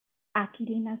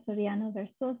Aquilina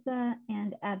Soriano-Versoza,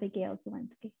 and Abigail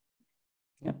Zelensky.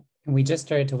 Yep. And we just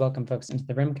started to welcome folks into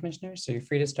the room, Commissioner, so you're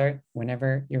free to start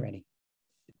whenever you're ready.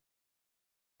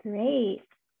 Great.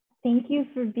 Thank you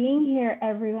for being here,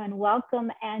 everyone.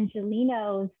 Welcome,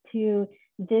 Angelinos, to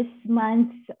this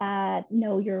month's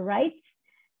Know Your Rights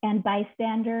and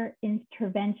Bystander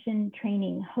Intervention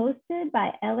Training hosted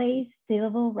by LA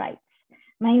Civil Rights.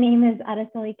 My name is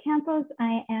Araceli Campos.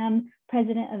 I am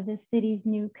president of the city's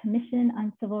new Commission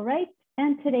on Civil Rights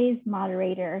and today's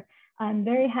moderator. I'm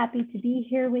very happy to be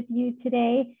here with you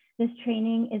today. This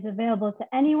training is available to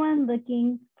anyone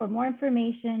looking for more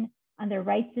information on their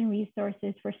rights and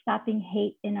resources for stopping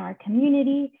hate in our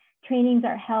community. Trainings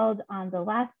are held on the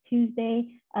last Tuesday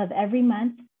of every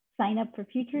month. Sign up for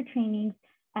future trainings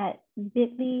at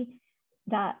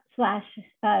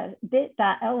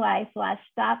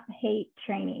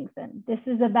bit.ly/stop-hate-trainings. And this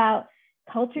is about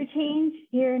culture change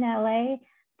here in LA,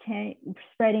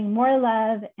 spreading more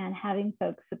love and having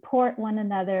folks support one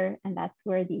another. And that's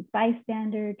where these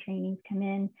bystander trainings come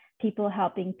in, people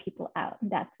helping people out.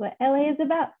 And that's what LA is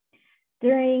about.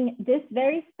 During this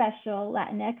very special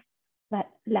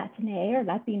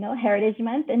Latino Heritage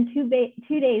Month and two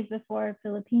days before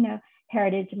Filipino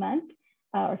Heritage Month,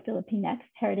 or Filipinx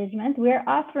Heritage Month, we're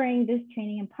offering this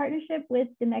training in partnership with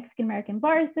the Mexican American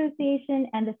Bar Association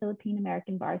and the Philippine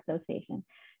American Bar Association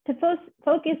to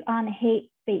focus on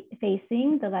hate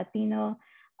facing the Latino,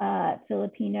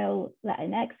 Filipino,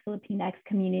 Latinx, Filipinx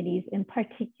communities in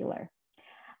particular.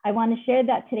 I want to share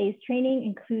that today's training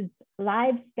includes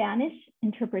live Spanish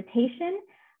interpretation.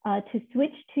 To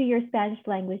switch to your Spanish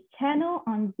language channel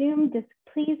on Zoom, just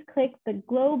please click the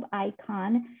globe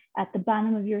icon at the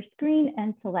bottom of your screen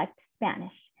and select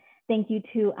Spanish. Thank you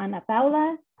to Ana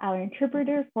Paula, our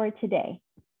interpreter for today.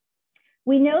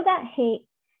 We know that hate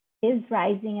is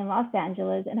rising in Los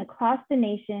Angeles and across the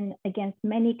nation against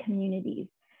many communities.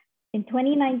 In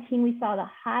 2019, we saw the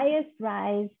highest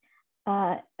rise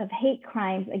of hate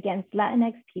crimes against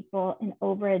Latinx people in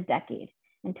over a decade.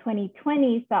 And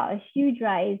 2020 saw a huge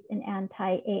rise in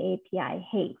anti-AAPI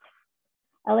hate.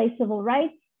 LA Civil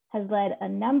Rights has led a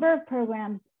number of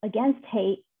programs against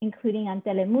hate, including on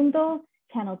Telemundo,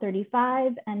 Channel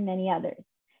 35, and many others.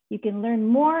 You can learn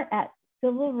more at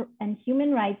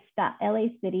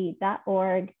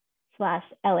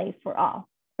civilandhumanrights.lacity.org/LA for all,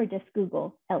 or just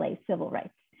Google LA Civil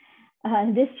Rights.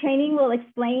 This training will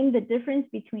explain the difference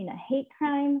between a hate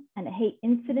crime and a hate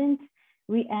incident,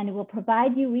 and it will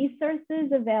provide you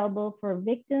resources available for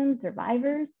victims,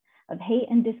 survivors of hate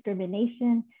and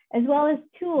discrimination, as well as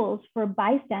tools for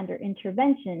bystander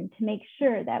intervention to make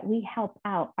sure that we help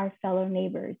out our fellow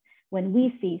neighbors when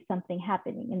we see something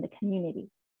happening in the community.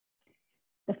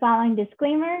 The following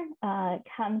disclaimer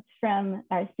comes from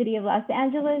our City of Los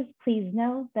Angeles. Please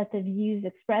know that the views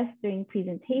expressed during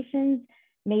presentations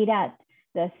made at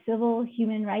the Civil,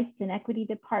 Human Rights and Equity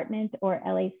Department or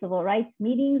LA Civil Rights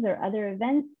meetings or other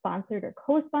events sponsored or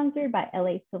co-sponsored by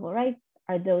LA Civil Rights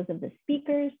are those of the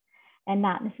speakers and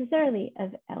not necessarily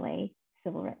of LA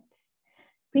Civil Rights.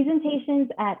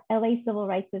 Presentations at LA Civil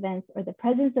Rights events or the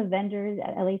presence of vendors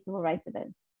at LA Civil Rights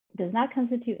events does not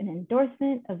constitute an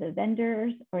endorsement of the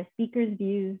vendors or speakers'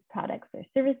 views, products, or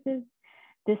services.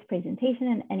 This presentation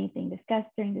and anything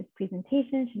discussed during this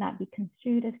presentation should not be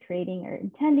construed as creating or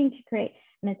intending to create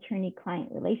an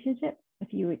attorney-client relationship.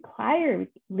 If you require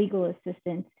legal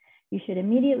assistance, you should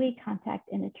immediately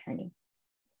contact an attorney.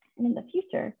 And in the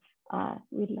future,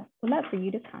 we'd love for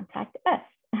you to contact us.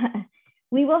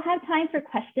 We will have time for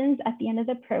questions at the end of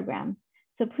the program,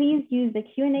 so please use the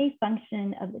Q&A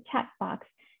function of the chat box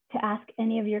to ask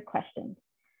any of your questions.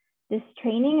 This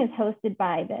training is hosted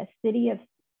by the City of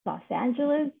Los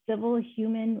Angeles Civil,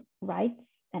 Human Rights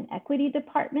and Equity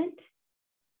Department,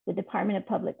 the Department of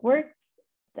Public Works,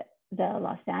 the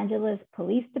Los Angeles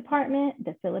Police Department,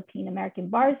 the Philippine American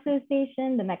Bar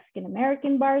Association, the Mexican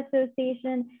American Bar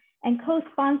Association, and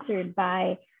co-sponsored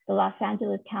by the Los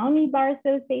Angeles County Bar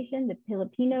Association, the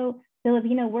Filipino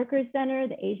Workers Center,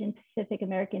 the Asian Pacific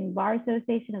American Bar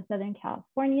Association of Southern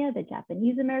California, the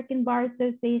Japanese American Bar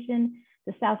Association,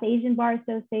 the South Asian Bar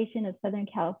Association of Southern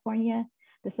California,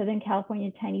 the Southern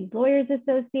California Chinese Lawyers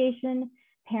Association,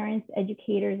 Parents,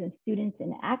 Educators, and Students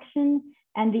in Action,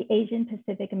 and the Asian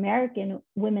Pacific American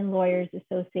Women Lawyers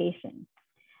Association.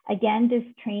 Again, this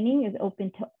training is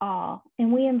open to all,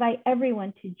 and we invite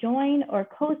everyone to join or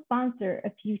co-sponsor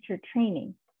a future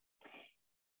training.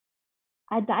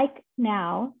 I'd like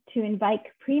now to invite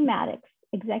Capri Maddox,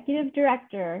 Executive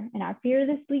Director and our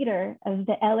fearless leader of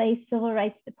the LA Civil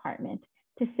Rights Department,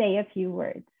 to say a few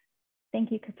words.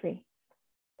 Thank you, Capri.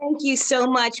 Thank you so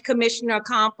much, Commissioner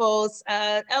Campos.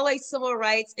 LA Civil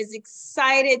Rights is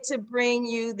excited to bring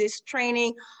you this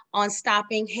training on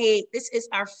stopping hate. This is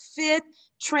our 5th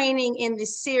training in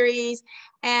this series,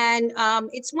 and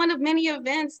it's one of many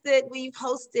events that we've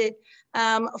hosted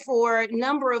for a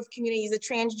number of communities, the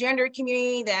transgender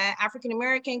community, the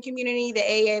African-American community,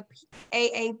 the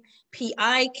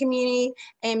AAPI community,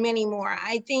 and many more.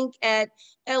 I think at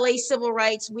LA Civil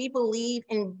Rights, we believe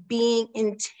in being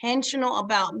intentional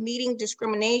about meeting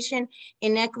discrimination,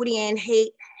 inequity, and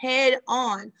hate head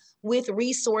on with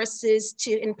resources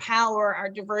to empower our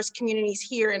diverse communities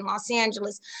here in Los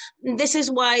Angeles. This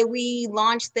is why we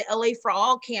launched the LA for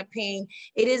All campaign.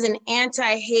 It is an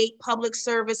anti-hate public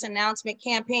service announcement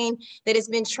campaign that has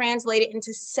been translated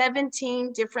into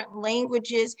 17 different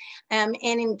languages and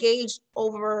engaged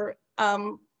over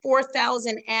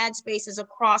 4,000 ad spaces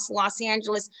across Los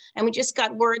Angeles. And we just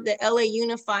got word that LA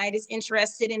Unified is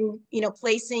interested in,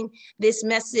 placing this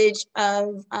message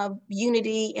of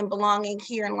unity and belonging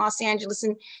here in Los Angeles.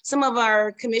 And some of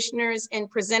our commissioners and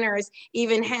presenters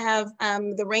even have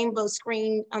the rainbow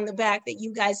screen on the back that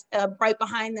you guys, right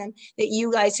behind them, that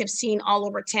you guys have seen all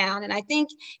over town. And I think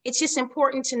it's just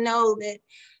important to know that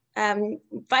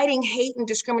fighting hate and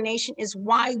discrimination is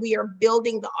why we are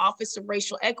building the Office of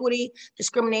Racial Equity,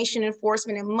 Discrimination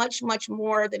Enforcement, and much, much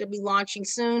more that will be launching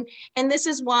soon. And this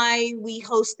is why we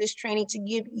host this training, to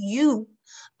give you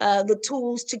the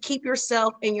tools to keep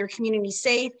yourself and your community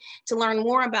safe. To learn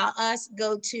more about us,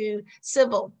 go to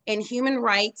Civil and Human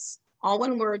Rights, all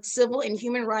one word,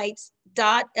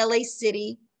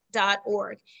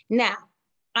 civilandhumanrights.lacity.org. Now,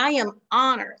 I am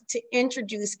honored to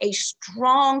introduce a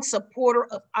strong supporter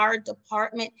of our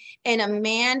department and a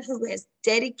man who has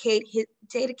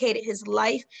dedicated his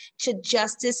life to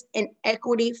justice and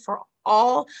equity for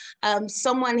all,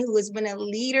 someone who has been a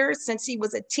leader since he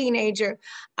was a teenager,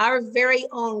 our very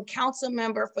own council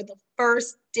member for the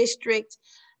 1st District,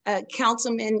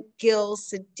 Councilman Gil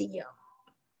Cedillo.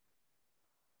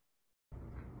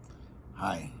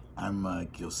 Hi, I'm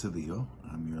Gil Cedillo.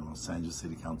 I'm your Los Angeles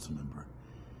City Council member.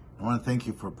 I want to thank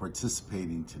you for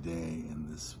participating today in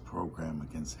this program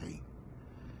against hate.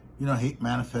 Hate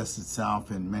manifests itself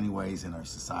in many ways in our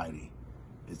society.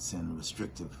 It's in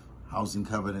restrictive housing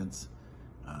covenants.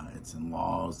 It's in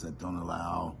laws that don't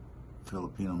allow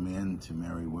Filipino men to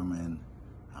marry women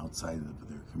outside of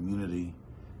their community.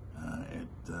 It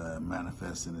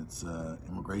manifests in its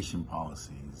immigration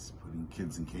policies, putting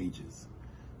kids in cages.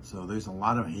 So there's a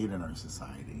lot of hate in our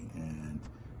society, and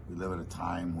we live at a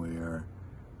time where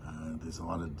there's a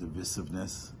lot of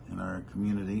divisiveness in our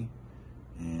community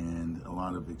and a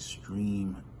lot of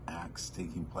extreme acts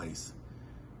taking place.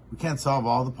 We can't solve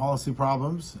all the policy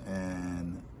problems,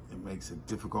 and it makes it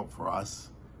difficult for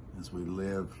us as we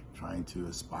live trying to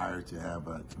aspire to have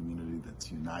a community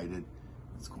that's united,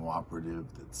 that's cooperative,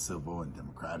 that's civil and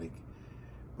democratic.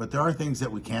 But there are things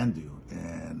that we can do,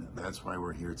 and that's why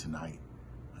we're here tonight.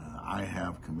 I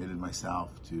have committed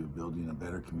myself to building a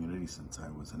better community since I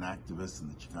was an activist in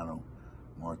the Chicano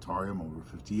moratorium over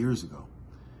 50 years ago.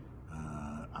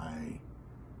 I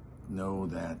know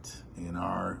that in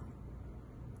our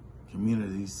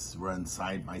communities run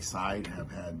side by side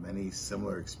have had many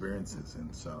similar experiences,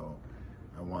 and so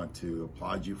I want to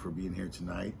applaud you for being here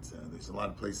tonight. There's a lot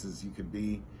of places you could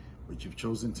be, but you've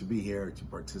chosen to be here to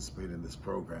participate in this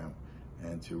program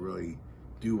and to really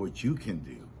do what you can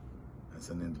do as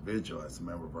an individual, as a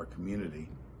member of our community,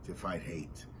 to fight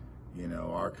hate.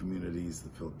 Our communities, the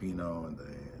Filipino and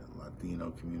the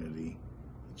Latino community,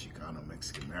 the Chicano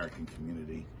Mexican American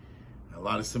community, a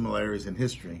lot of similarities in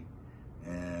history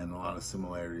and a lot of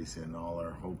similarities in all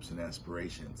our hopes and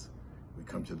aspirations. We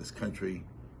come to this country,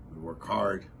 we work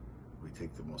hard, we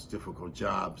take the most difficult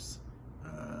jobs,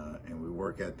 and we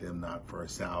work at them not for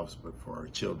ourselves but for our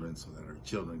children, so that our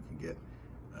children can get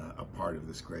a part of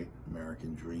this great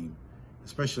American dream,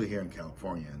 especially here in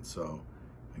California. And so,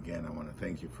 again, I want to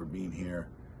thank you for being here,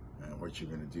 what you're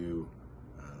going to do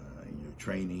in your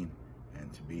training,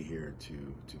 and to be here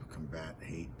to combat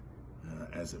hate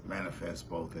as it manifests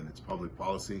both in its public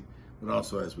policy, but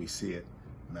also as we see it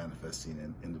manifesting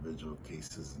in individual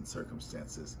cases and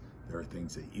circumstances. There are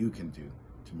things that you can do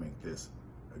to make this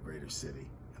a greater city,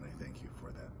 and I thank you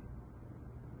for that.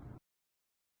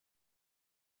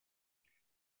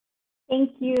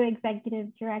 Thank you,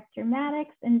 Executive Director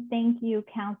Maddox, and thank you,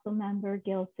 Council Member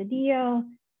Gil Cedillo,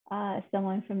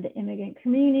 someone from the immigrant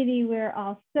community. We're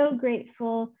all so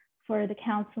grateful for the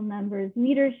Council Member's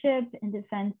leadership in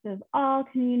defense of all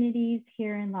communities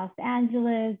here in Los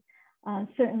Angeles,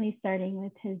 certainly starting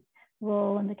with his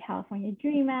role in the California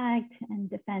DREAM Act and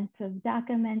defense of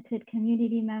documented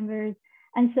community members,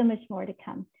 and so much more to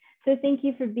come. So thank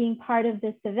you for being part of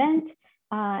this event.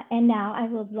 And now I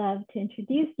would love to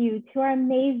introduce you to our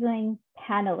amazing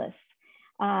panelists.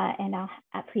 And I'll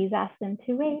please ask them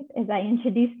to wave as I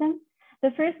introduce them.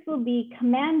 The first will be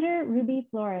Commander Ruby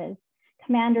Flores.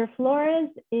 Commander Flores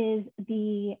is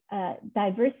the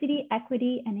Diversity,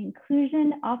 Equity, and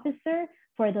Inclusion Officer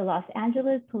for the Los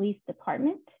Angeles Police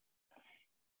Department.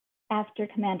 After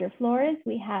Commander Flores,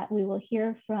 we will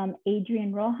hear from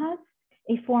Adrian Rojas,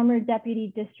 a former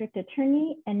Deputy District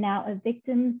Attorney and now a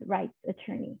Victims' Rights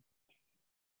Attorney.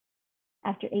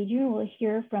 After Adrian, we'll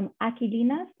hear from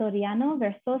Aquilina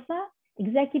Soriano-Versoza,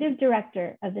 Executive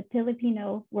Director of the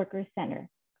Pilipino Workers Center.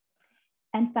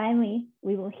 And finally,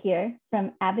 we will hear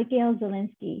from Abigail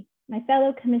Zielinski, my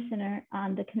fellow commissioner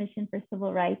on the Commission for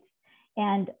Civil Rights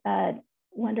and a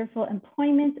wonderful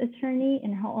employment attorney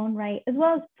in her own right, as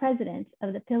well as president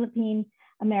of the Philippine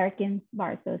American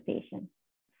Bar Association.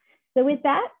 So with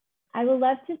that, I would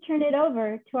love to turn it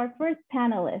over to our first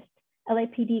panelist,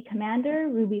 LAPD Commander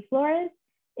Ruby Flores.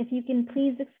 If you can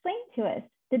please explain to us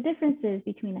the differences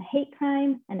between a hate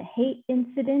crime and a hate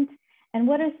incident, and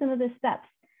what are some of the steps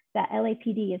that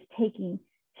LAPD is taking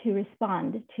to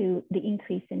respond to the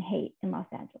increase in hate in Los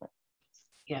Angeles.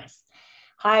 Yes.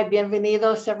 Hi,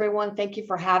 bienvenidos, everyone. Thank you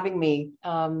for having me.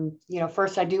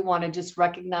 First, I do want to just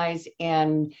recognize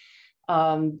and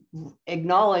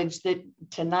acknowledge that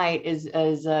tonight is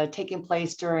taking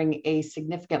place during a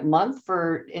significant month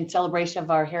in celebration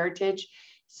of our heritage.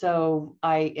 So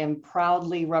I am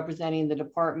proudly representing the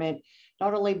department,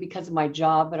 not only because of my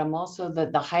job, but I'm also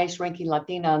the highest ranking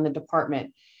Latina in the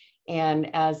department.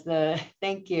 And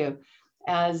thank you,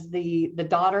 as the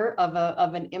daughter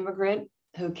of an immigrant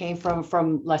who came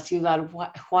from La Ciudad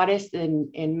Juarez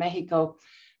in Mexico,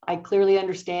 I clearly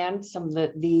understand some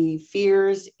of the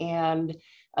fears and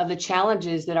the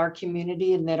challenges that our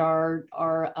community and that our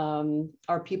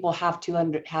people have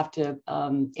to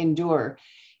endure.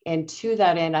 And to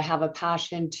that end, I have a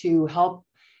passion to help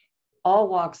all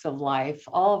walks of life,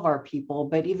 all of our people,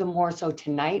 but even more so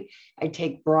tonight, I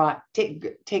take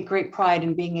great pride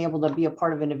in being able to be a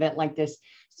part of an event like this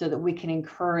so that we can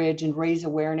encourage and raise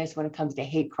awareness when it comes to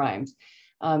hate crimes.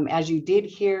 As you did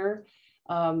hear,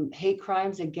 hate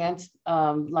crimes against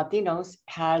Latinos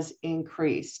has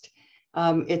increased.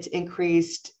 It's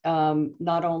increased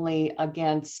not only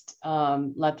against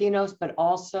Latinos, but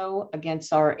also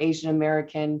against our Asian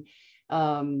American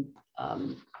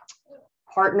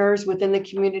partners within the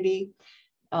community.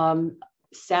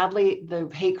 Sadly, the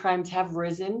hate crimes have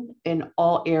risen in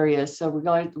all areas. So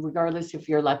regardless if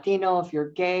you're Latino, if you're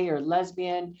gay or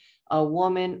lesbian, a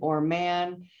woman or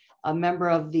man, a member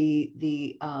of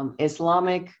the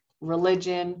Islamic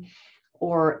religion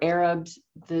or Arabs,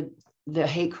 the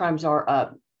hate crimes are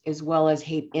up, as well as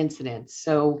hate incidents.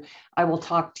 So I will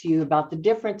talk to you about the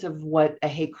difference of what a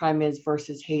hate crime is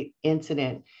versus hate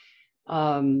incident.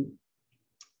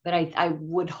 But I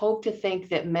would hope to think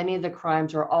that many of the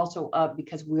crimes are also up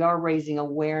because we are raising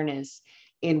awareness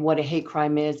in what a hate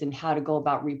crime is and how to go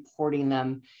about reporting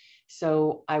them.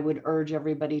 So I would urge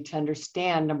everybody to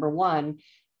understand, number one,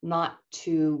 not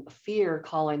to fear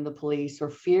calling the police or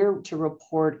fear to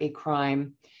report a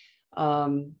crime,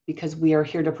 because we are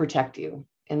here to protect you.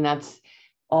 And that's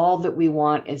all that we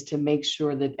want, is to make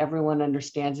sure that everyone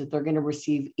understands that they're going to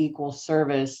receive equal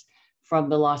service from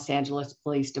the Los Angeles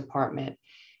Police Department.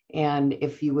 And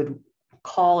if you would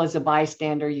call as a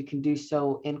bystander, you can do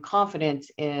so in confidence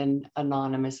and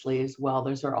anonymously as well.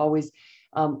 Those are always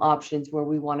options where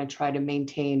we want to try to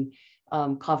maintain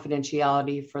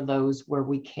confidentiality for those where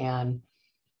we can.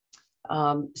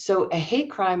 So a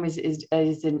hate crime is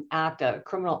an act, a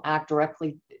criminal act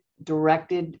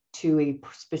directed to a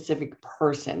specific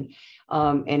person.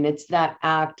 And it's that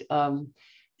act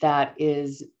that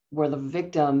is where the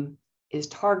victim is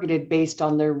targeted based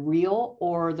on their real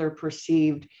or their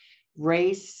perceived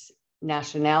race,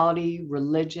 nationality,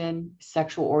 religion,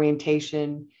 sexual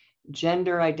orientation,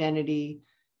 gender identity,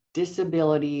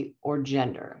 disability, or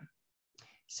gender.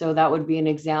 So that would be an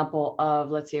example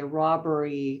of, let's say, a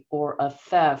robbery or a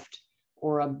theft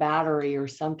or a battery or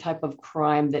some type of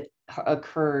crime that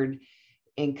occurred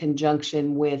in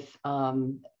conjunction with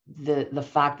the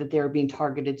fact that they're being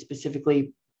targeted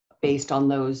specifically based on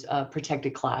those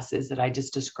protected classes that I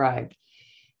just described.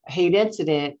 A hate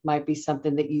incident might be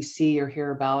something that you see or hear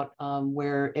about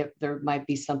where there might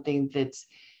be something that's,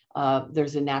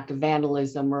 there's an act of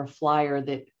vandalism or a flyer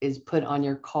that is put on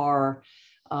your car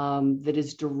that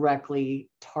is directly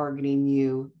targeting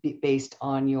you based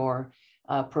on your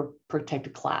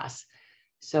protected class.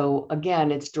 So again,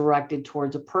 it's directed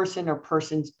towards a person or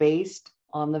persons based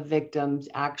on the victim's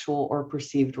actual or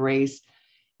perceived race,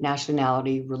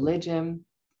 nationality, religion,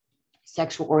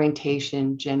 sexual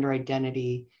orientation, gender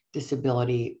identity,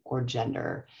 disability, or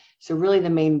gender. So really the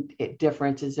main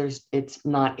difference is it's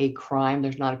not a crime.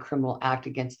 There's not a criminal act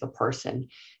against the person.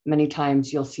 Many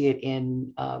times you'll see it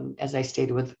in, as I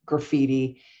stated, with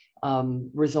graffiti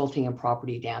resulting in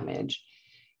property damage.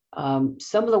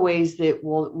 Some of the ways that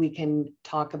we can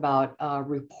talk about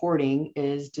reporting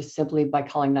is just simply by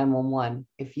calling 911.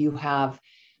 If you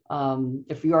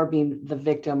are being the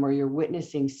victim or you're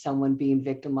witnessing someone being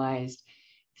victimized,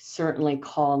 certainly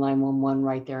call 911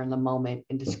 right there in the moment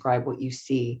and describe what you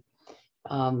see.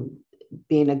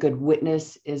 Being a good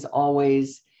witness is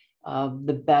always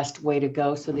the best way to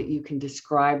go, so that you can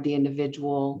describe the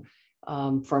individual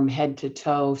from head to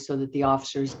toe, so that the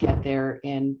officers get there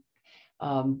and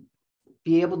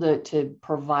be able to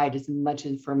provide as much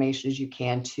information as you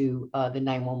can to the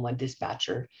 911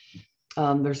 dispatcher.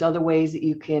 There's other ways that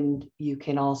you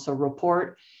can also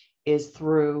report is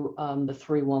through the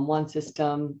 311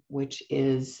 system, which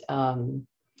is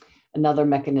another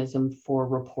mechanism for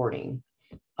reporting.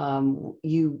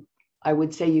 I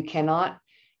would say you cannot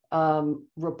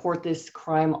report this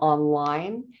crime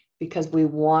online, because we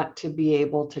want to be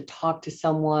able to talk to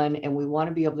someone and we want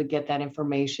to be able to get that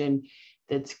information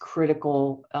that's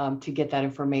critical to get that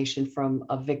information from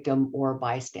a victim or a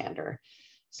bystander.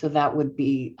 So that would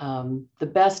be the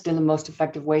best and the most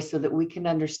effective way, so that we can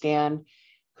understand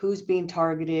who's being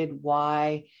targeted,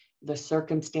 why, the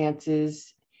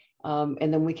circumstances,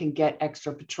 and then we can get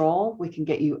extra patrol, we can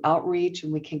get you outreach,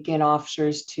 and we can get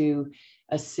officers to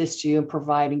assist you and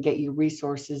provide and get you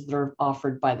resources that are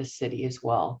offered by the city as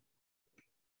well.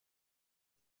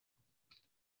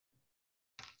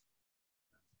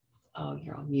 Oh,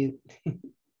 you're on mute.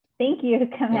 Thank you,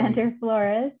 Commander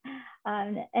Flores.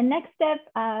 And next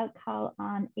up, call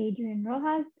on Adrian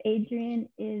Rojas. Adrian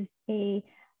is a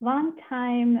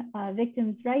longtime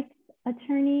victims' rights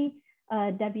attorney,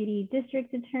 deputy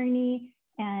district attorney,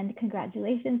 and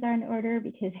congratulations are in order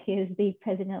because he is the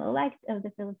president-elect of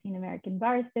the Philippine American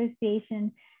Bar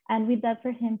Association. And we'd love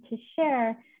for him to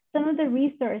share some of the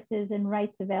resources and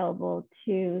rights available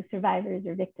to survivors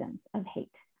or victims of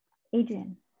hate.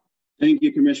 Adrian. Thank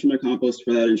you, Commissioner Campos,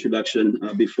 for that introduction.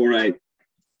 Before I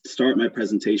start my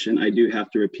presentation, I do have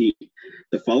to repeat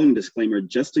the following disclaimer,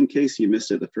 just in case you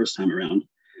missed it the first time around.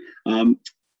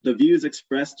 The views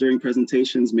expressed during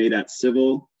presentations made at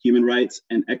Civil, Human Rights,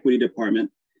 and Equity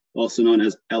Department, also known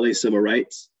as LA Civil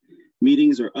Rights,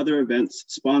 meetings or other events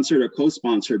sponsored or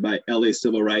co-sponsored by LA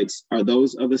Civil Rights are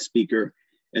those of the speaker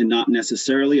and not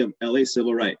necessarily of LA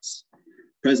Civil Rights.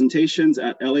 Presentations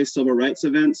at LA Civil Rights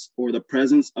events or the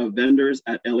presence of vendors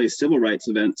at LA Civil Rights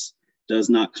events does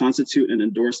not constitute an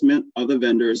endorsement of the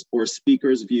vendors or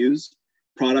speakers' views,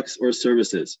 products, or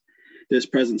services. This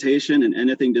presentation and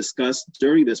anything discussed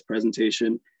during this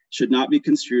presentation should not be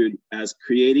construed as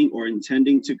creating or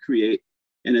intending to create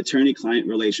an attorney-client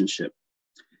relationship.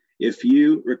 If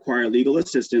you require legal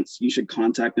assistance, you should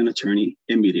contact an attorney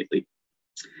immediately.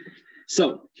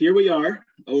 So here we are,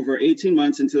 over 18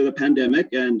 months into the pandemic,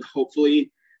 and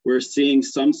hopefully we're seeing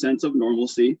some sense of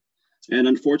normalcy. And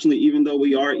unfortunately, even though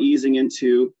we are easing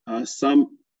into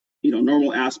some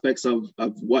normal aspects of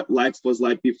what life was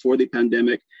like before the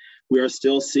pandemic, we are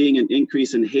still seeing an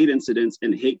increase in hate incidents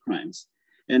and hate crimes.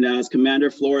 And as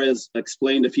Commander Flores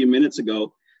explained a few minutes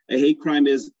ago, a hate crime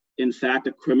is in fact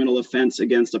a criminal offense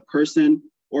against a person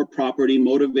or property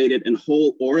motivated in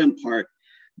whole or in part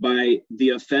by the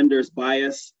offender's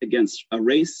bias against a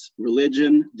race,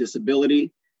 religion,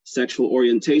 disability, sexual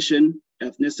orientation,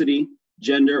 ethnicity,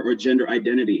 gender, or gender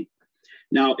identity.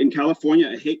 Now, in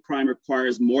California, a hate crime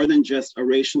requires more than just a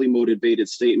racially motivated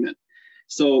statement.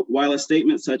 So while a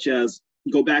statement such as,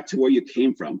 go back to where you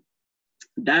came from,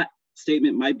 that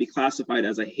statement might be classified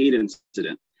as a hate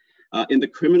incident. In the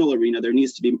criminal arena, there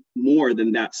needs to be more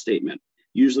than that statement.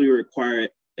 Usually we require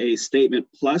a statement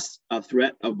plus a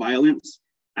threat of violence,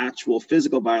 actual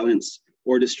physical violence,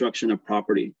 or destruction of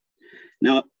property.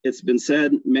 Now, it's been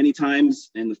said many times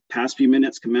in the past few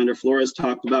minutes, Commander Flores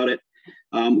talked about it.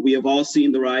 We have all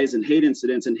seen the rise in hate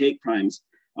incidents and hate crimes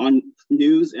on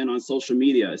news and on social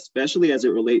media, especially as it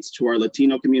relates to our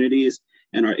Latino communities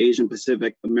and our Asian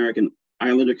Pacific American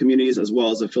Islander communities, as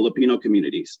well as the Filipino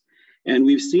communities. And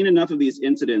we've seen enough of these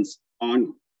incidents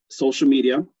on social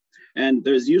media. And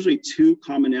there's usually two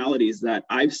commonalities that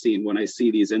I've seen when I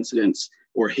see these incidents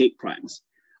or hate crimes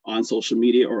on social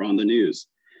media or on the news.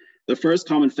 The first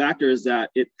common factor is that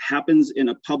it happens in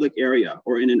a public area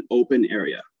or in an open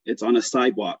area. It's on a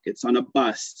sidewalk, it's on a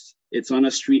bus, it's on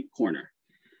a street corner.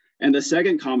 And the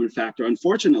second common factor,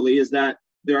 unfortunately, is that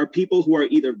there are people who are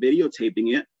either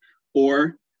videotaping it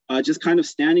or just kind of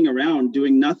standing around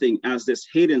doing nothing as this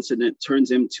hate incident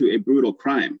turns into a brutal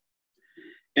crime.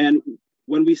 And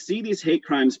when we see these hate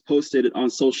crimes posted on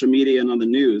social media and on the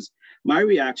news, my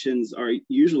reactions are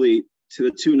usually to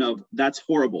the tune of, that's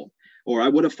horrible, or I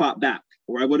would have fought back,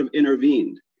 or I would have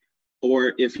intervened.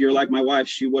 Or if you're like my wife,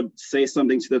 she would say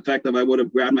something to the effect of, I would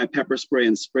have grabbed my pepper spray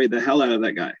and sprayed the hell out of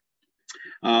that guy.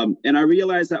 And I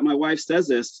realize that my wife says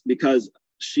this because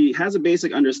she has a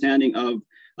basic understanding of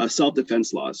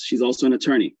self-defense laws. She's also an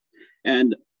attorney.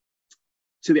 And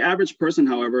to the average person,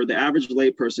 however, the average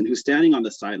lay person who's standing on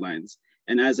the sidelines,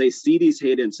 and as they see these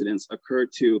hate incidents occur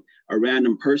to a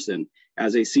random person,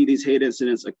 as they see these hate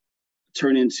incidents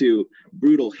turn into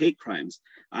brutal hate crimes,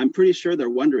 I'm pretty sure they're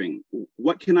wondering,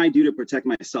 what can I do to protect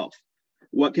myself?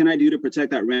 What can I do to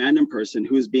protect that random person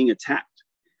who's being attacked?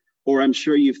 Or I'm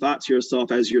sure you've thought to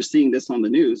yourself as you're seeing this on the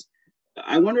news,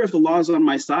 I wonder if the law is on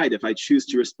my side if I choose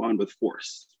to respond with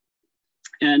force.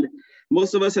 And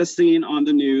most of us have seen on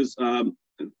the news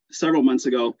several months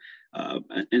ago,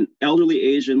 an elderly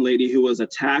Asian lady who was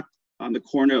attacked on the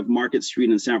corner of Market Street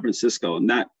in San Francisco. And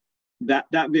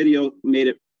that video made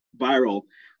it viral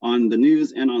on the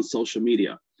news and on social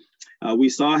media. We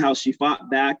saw how she fought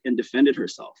back and defended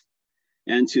herself.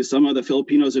 And to some of the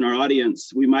Filipinos in our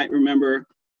audience, we might remember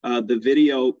the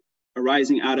video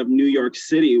arising out of New York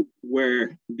City,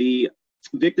 where the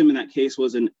victim in that case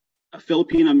was a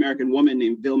Filipino-American woman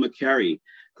named Vilma Carey,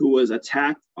 who was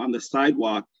attacked on the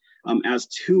sidewalk as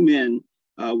two men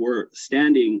were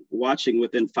standing, watching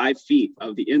within 5 feet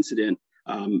of the incident,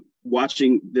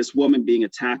 watching this woman being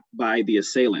attacked by the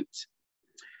assailant.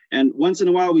 And once in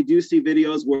a while, we do see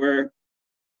videos where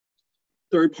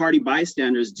third-party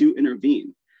bystanders do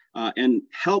intervene and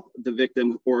help the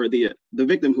victim or the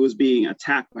victim who is being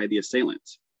attacked by the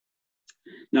assailant.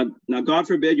 Now, God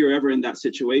forbid you're ever in that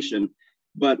situation,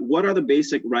 but what are the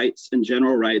basic rights and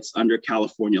general rights under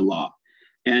California law?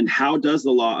 And how does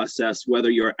the law assess whether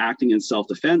you're acting in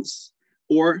self-defense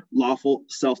or lawful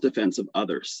self-defense of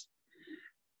others?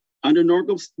 Under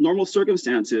normal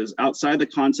circumstances, outside the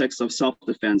context of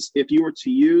self-defense, if you were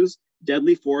to use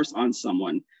deadly force on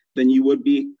someone, then you would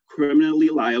be criminally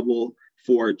liable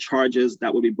for charges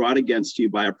that would be brought against you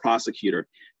by a prosecutor,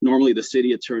 normally the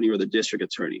city attorney or the district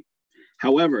attorney.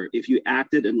 However, if you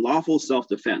acted in lawful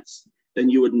self-defense, then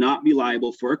you would not be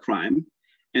liable for a crime,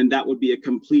 and that would be a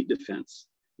complete defense,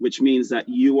 which means that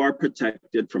you are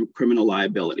protected from criminal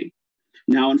liability.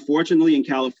 Now, unfortunately, in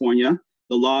California,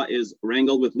 the law is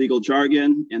wrangled with legal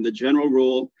jargon, and the general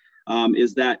rule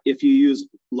is that if you use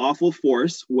lawful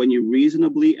force when you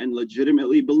reasonably and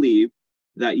legitimately believe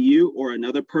that you or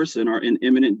another person are in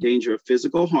imminent danger of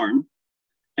physical harm,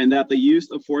 and that the use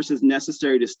of force is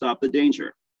necessary to stop the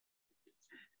danger.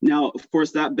 Now, of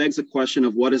course, that begs the question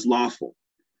of what is lawful,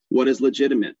 what is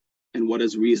legitimate, and what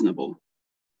is reasonable.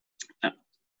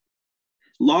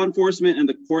 Law enforcement and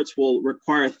the courts will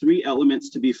require 3 elements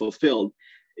to be fulfilled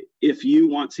if you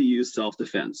want to use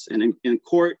self-defense. And in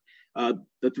court,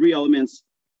 the 3 elements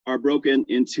are broken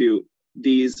into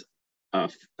these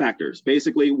factors.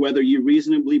 Basically, whether you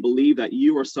reasonably believe that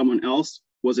you or someone else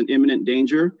was in imminent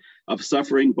danger of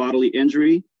suffering bodily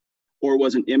injury or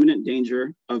was in imminent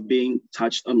danger of being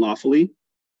touched unlawfully,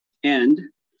 and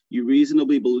you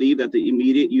reasonably believe that the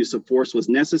immediate use of force was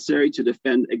necessary to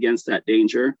defend against that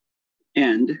danger,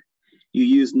 and you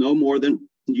use no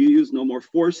more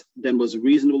force than was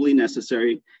reasonably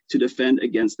necessary to defend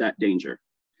against that danger.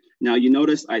 Now, you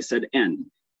notice I said "and."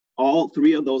 All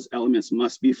 3 of those elements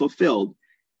must be fulfilled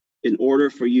in order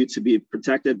for you to be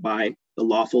protected by the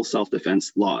lawful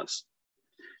self-defense laws.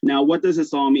 Now, what does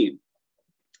this all mean?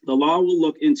 The law will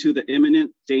look into the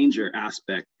imminent danger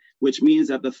aspect, which means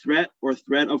that the threat or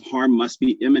threat of harm must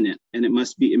be imminent and it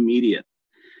must be immediate.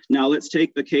 Now, let's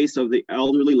take the case of the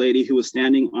elderly lady who was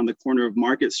standing on the corner of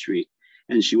Market Street,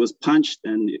 and she was punched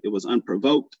and it was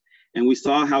unprovoked. And we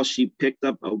saw how she picked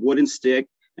up a wooden stick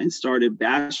and started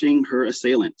bashing her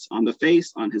assailant on the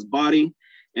face, on his body,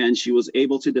 and she was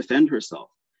able to defend herself.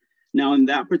 Now, in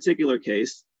that particular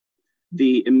case,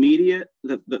 the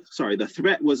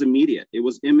threat was immediate. It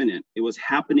was imminent. It was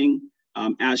happening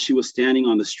as she was standing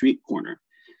on the street corner.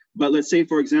 But let's say,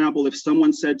 for example, if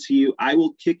someone said to you, "I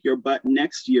will kick your butt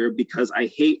next year because I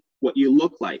hate what you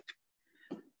look like."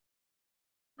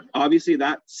 Obviously,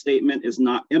 that statement is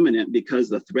not imminent because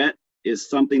the threat is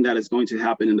something that is going to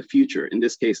happen in the future, in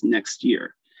this case, next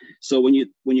year. So when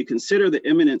you consider the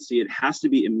imminency, it has to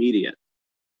be immediate.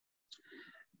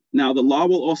 Now, the law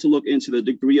will also look into the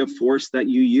degree of force that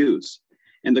you use.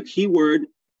 And the key word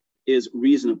is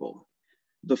reasonable.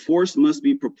 The force must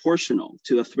be proportional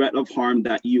to the threat of harm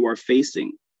that you are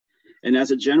facing. And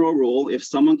as a general rule, if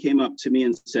someone came up to me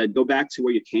and said, go back to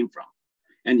where you came from,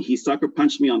 and he sucker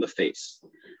punched me on the face,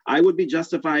 I would be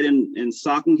justified in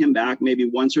socking him back maybe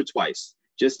once or twice,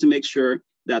 just to make sure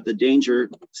that the danger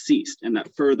ceased and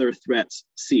that further threats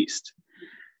ceased.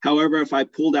 However, if I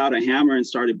pulled out a hammer and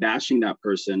started bashing that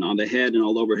person on the head and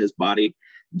all over his body,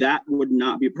 that would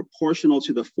not be proportional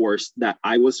to the force that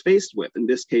I was faced with, in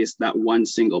this case, that one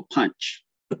single punch.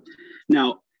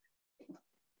 Now,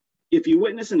 if you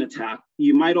witness an attack,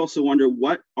 you might also wonder,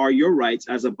 what are your rights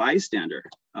as a bystander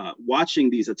watching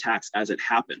these attacks as it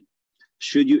happen?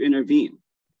 Should you intervene?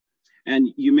 And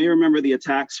you may remember the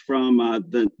attacks from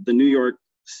the New York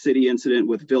City incident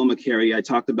with Vilma Carey. I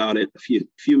talked about it a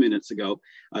few minutes ago.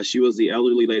 She was the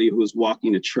elderly lady who was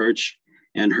walking to church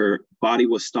and her body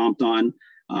was stomped on.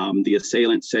 The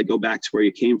assailant said, go back to where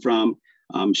you came from.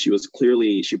 She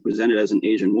presented as an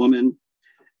Asian woman,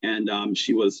 and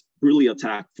she was brutally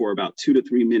attacked for about 2 to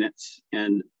 3 minutes.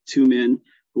 And 2 men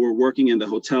who were working in the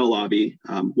hotel lobby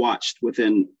watched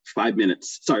within 5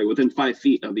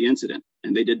 feet of the incident.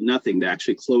 And they did nothing. They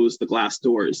actually closed the glass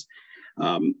doors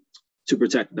to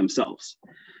protect themselves.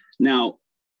 Now,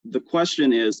 the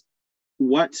question is,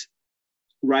 what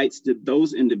rights did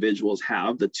those individuals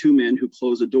have, the 2 men who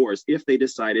closed the doors, if they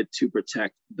decided to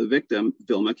protect the victim,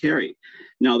 Vilma Carey?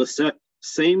 Now, the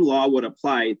same law would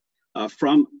apply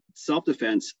from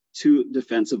self-defense to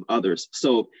defense of others.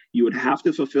 So you would have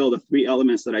to fulfill the 3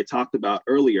 elements that I talked about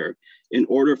earlier in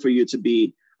order for you to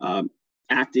be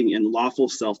acting in lawful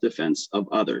self-defense of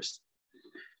others.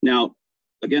 Now,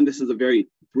 again, this is a very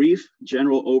brief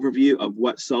general overview of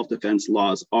what self-defense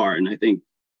laws are. And I think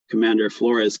Commander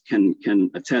Flores can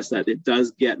attest that it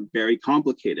does get very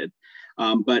complicated.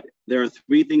 But there are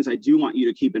 3 things I do want you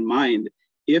to keep in mind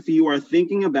if you are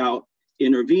thinking about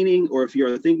intervening or if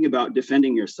you're thinking about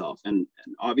defending yourself. And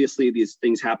obviously these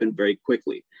things happen very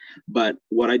quickly. But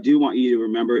what I do want you to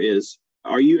remember is,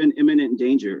 are you in imminent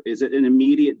danger? Is it an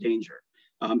immediate danger?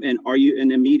 And are you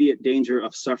in immediate danger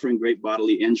of suffering great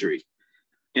bodily injury?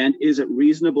 And is it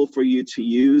reasonable for you to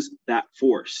use that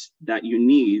force that you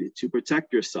need to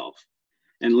protect yourself?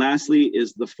 And lastly,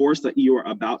 is the force that you are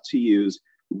about to use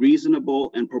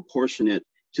reasonable and proportionate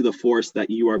to the force that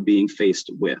you are being faced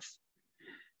with?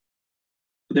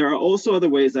 There are also other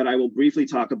ways that I will briefly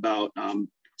talk about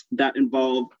that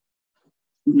involve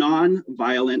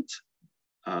non-violent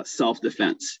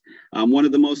self-defense. One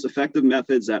of the most effective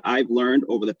methods that I've learned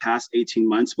over the past 18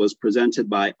 months was presented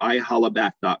by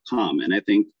ihollaback.com. And I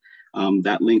think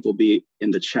that link will be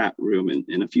in the chat room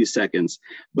in a few seconds.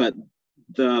 But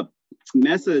the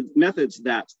methods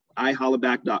that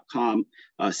ihollaback.com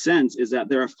sends is that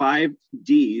there are 5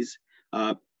 Ds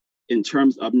in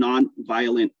terms of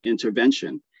non-violent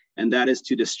intervention. And that is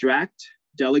to distract,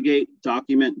 delegate,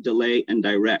 document, delay, and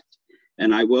direct.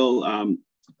 And I will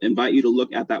invite you to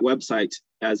look at that website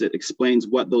as it explains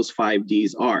what those 5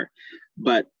 Ds are.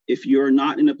 But if you're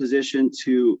not in a position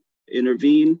to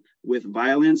intervene with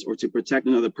violence or to protect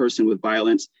another person with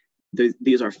violence,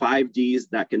 these are 5 Ds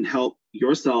that can help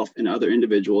yourself and other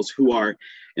individuals who are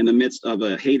in the midst of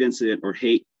a hate incident or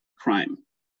hate crime.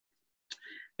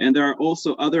 And there are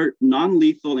also other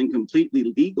non-lethal and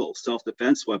completely legal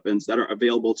self-defense weapons that are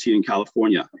available to you in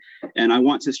California. And I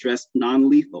want to stress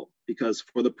non-lethal because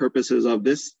for the purposes of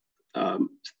this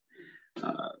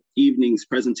evening's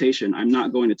presentation, I'm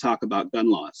not going to talk about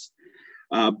gun laws.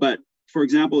 But for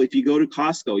example, if you go to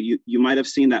Costco, you might have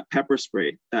seen that pepper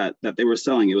spray that they were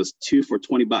selling. It was 2 for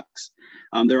 $20.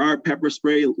 There are pepper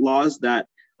spray laws that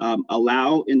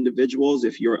allow individuals,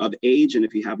 if you're of age and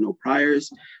if you have no priors,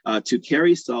 to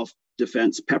carry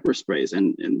self-defense pepper sprays.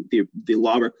 And the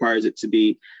law requires it to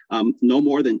be no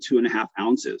more than 2.5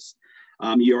 ounces.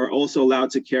 You're also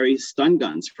allowed to carry stun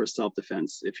guns for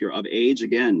self-defense if you're of age,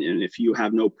 again, and if you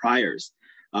have no priors.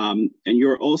 And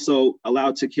you're also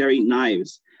allowed to carry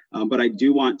knives. But I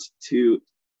do want to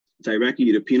direct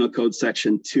you to Penal Code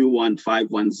Section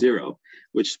 21510,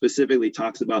 which specifically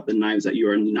talks about the knives that you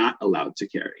are not allowed to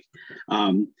carry.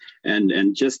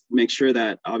 And just make sure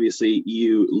that obviously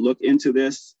you look into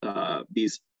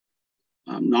these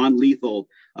non-lethal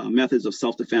methods of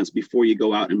self-defense before you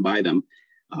go out and buy them.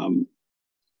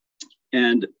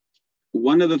 And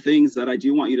one of the things that I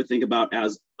do want you to think about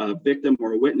as a victim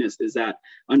or a witness is that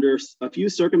under a few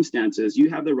circumstances, you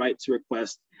have the right to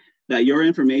request that your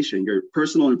information, your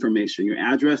personal information, your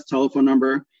address, telephone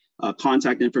number,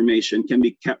 contact information can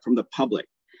be kept from the public.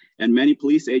 And many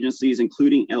police agencies,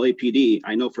 including LAPD,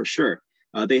 I know for sure,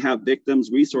 they have victims'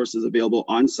 resources available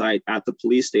on site at the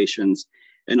police stations.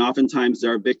 And oftentimes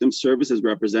there are victim services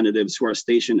representatives who are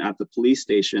stationed at the police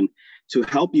station to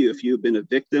help you if you've been a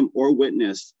victim or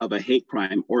witness of a hate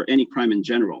crime or any crime in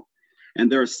general.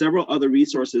 And there are several other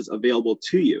resources available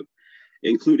to you,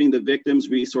 including the Victims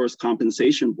Resource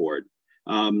Compensation Board.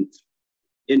 In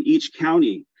each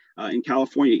county, in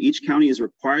California, each county is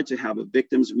required to have a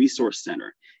Victims Resource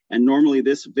Center. And normally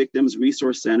this Victims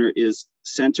Resource Center is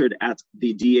centered at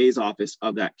the DA's office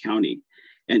of that county.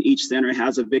 And each center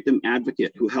has a victim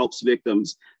advocate who helps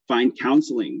victims find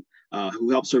counseling, who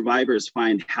helps survivors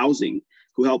find housing,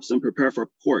 who helps them prepare for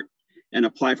court and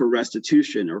apply for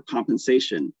restitution or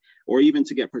compensation, or even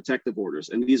to get protective orders.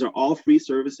 And these are all free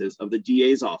services of the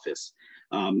DA's office.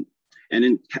 And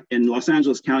in Los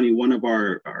Angeles County, one of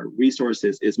our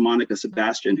resources is Monica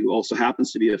Sebastian, who also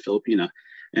happens to be a Filipina.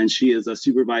 And she is a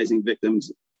supervising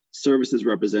victims services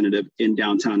representative in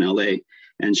downtown LA.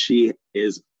 And she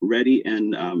is ready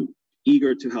and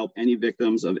eager to help any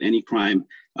victims of any crime,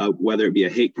 whether it be a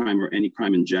hate crime or any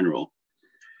crime in general.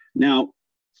 Now,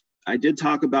 I did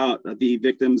talk about the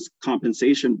Victims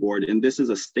Compensation Board, and this is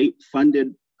a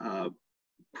state-funded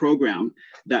program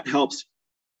that helps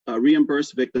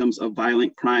reimburse victims of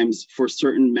violent crimes for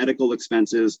certain medical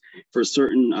expenses, for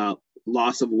certain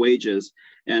loss of wages,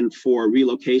 and for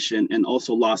relocation and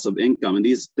also loss of income. And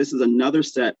this is another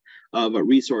set of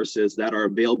resources that are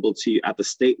available to you at the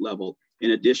state level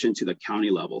in addition to the county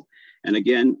level. And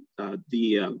again,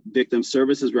 the victim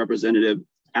services representative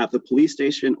at the police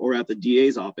station or at the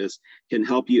DA's office can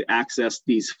help you access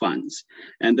these funds.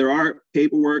 And there are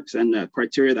paperwork and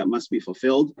criteria that must be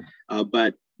fulfilled,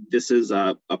 but this is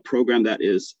a program that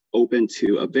is open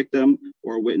to a victim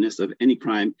or a witness of any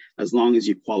crime as long as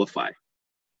you qualify.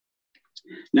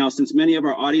 Now, since many of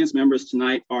our audience members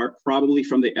tonight are probably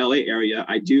from the LA area,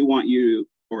 I do want you,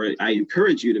 or I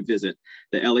encourage you to visit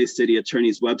the LA City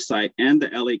Attorney's website and the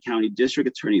LA County District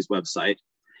Attorney's website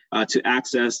to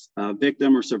access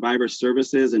victim or survivor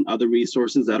services and other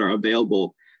resources that are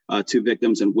available to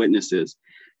victims and witnesses.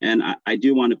 And I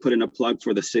do want to put in a plug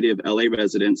for the City of LA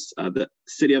residents. The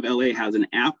City of LA has an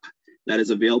app that is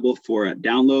available for a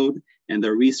download, and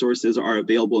their resources are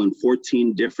available in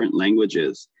 14 different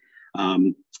languages.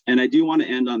 And I do want to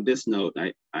end on this note.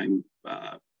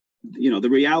 The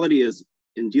reality is,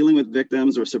 in dealing with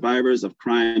victims or survivors of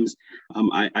crimes,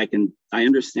 I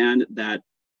understand that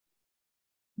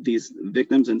these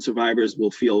victims and survivors will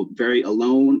feel very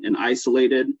alone and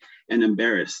isolated and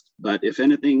embarrassed. But if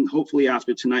anything, hopefully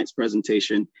after tonight's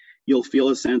presentation, you'll feel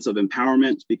a sense of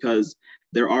empowerment because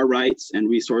there are rights and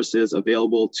resources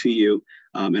available to you.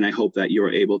 And I hope that you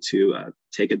are able to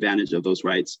take advantage of those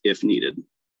rights if needed.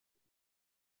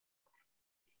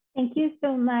 Thank you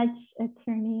so much,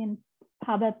 Attorney and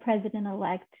PABA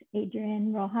President-elect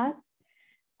Adrian Rojas,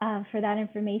 for that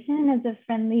information. As a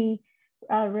friendly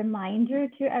reminder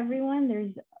to everyone,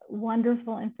 there's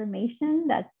wonderful information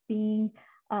that's being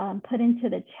put into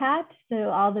the chat. So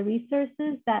all the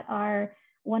resources that our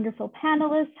wonderful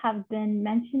panelists have been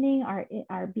mentioning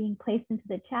are being placed into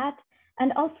the chat.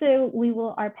 And also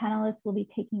our panelists will be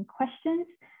taking questions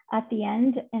at the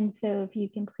end. And so if you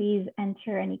can please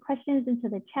enter any questions into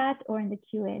the chat or in the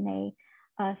Q&A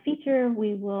feature,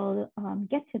 we will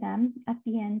get to them at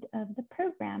the end of the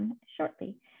program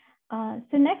shortly.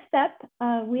 So next up,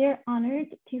 we are honored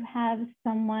to have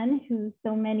someone who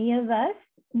so many of us,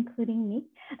 including me,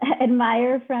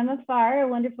 admire from afar, a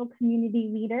wonderful community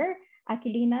leader,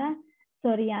 Aquilina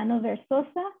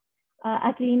Soriano-Versoza.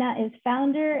 Aquilina is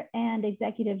founder and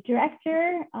executive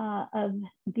director of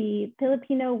the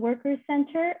Pilipino Workers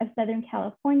Center of Southern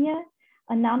California,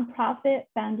 a nonprofit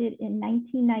founded in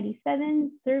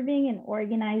 1997, serving and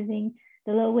organizing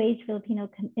the low-wage Filipino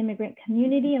immigrant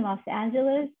community in Los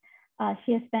Angeles.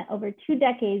 She has spent over 2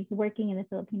 decades working in the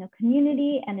Filipino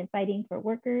community and in fighting for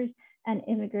workers and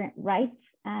immigrant rights.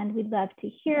 And we'd love to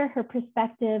hear her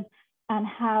perspective on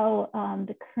how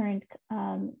the current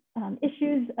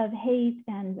issues of hate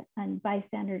and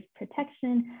bystanders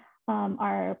protection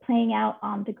are playing out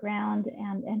on the ground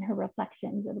and her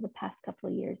reflections over the past couple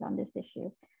of years on this issue.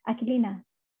 Aquilina.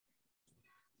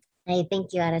 Hey,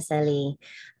 thank you, Araceli.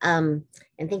 And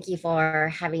thank you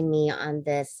for having me on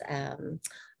this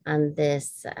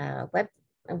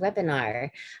webinar.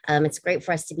 It's great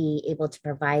for us to be able to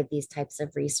provide these types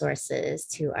of resources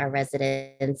to our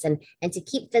residents and to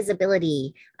keep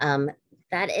visibility.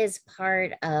 That is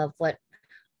part of what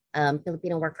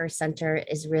Filipino Workers Center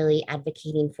is really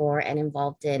advocating for and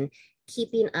involved in,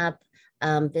 keeping up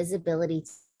visibility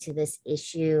to this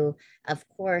issue. Of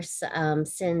course,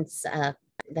 since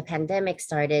the pandemic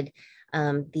started,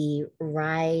 the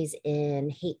rise in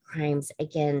hate crimes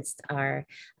against our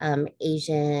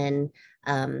Asian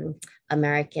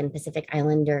American Pacific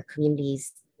Islander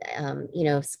communities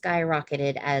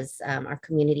skyrocketed as our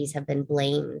communities have been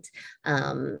blamed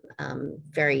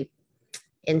very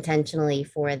intentionally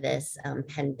for this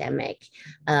pandemic.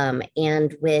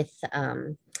 And with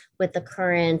the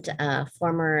current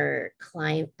former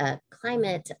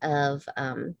climate of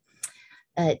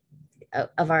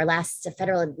our last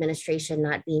federal administration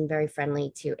not being very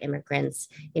friendly to immigrants,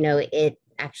 it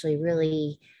actually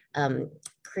really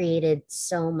created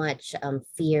so much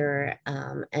fear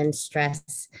and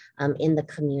stress in the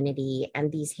community.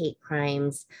 And these hate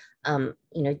crimes,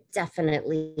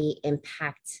 definitely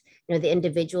impact, the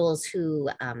individuals who,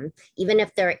 even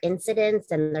if they're incidents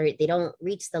and they don't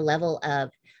reach the level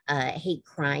of hate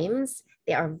crimes,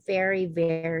 they are very,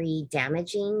 very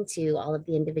damaging to all of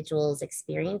the individuals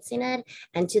experiencing it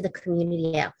and to the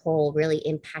community at whole, really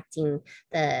impacting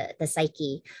the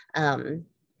psyche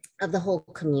of the whole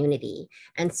community.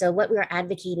 And so what we're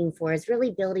advocating for is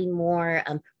really building more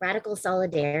radical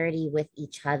solidarity with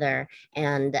each other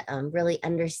and really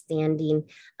understanding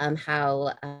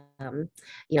how,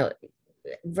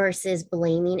 versus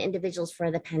blaming individuals for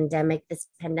the pandemic. This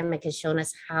pandemic has shown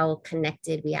us how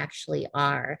connected we actually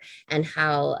are, and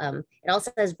how it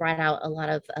also has brought out a lot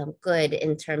of good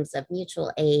in terms of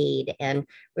mutual aid and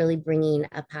really bringing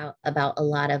about a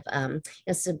lot of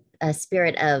a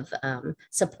spirit of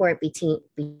support between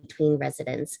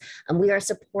residents. We are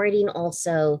supporting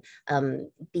also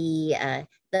the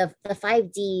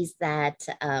 5 Ds that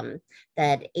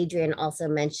Adrian also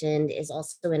mentioned is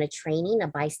also in a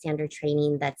bystander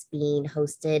training that's being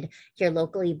hosted here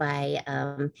locally by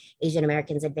Asian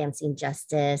Americans Advancing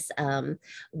Justice,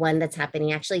 one that's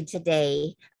happening actually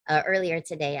today, earlier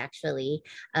today actually,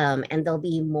 and there'll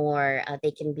be more,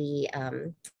 they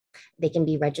can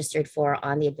be registered for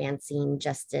on the Advancing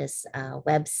Justice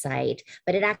website,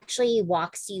 but it actually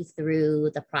walks you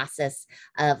through the process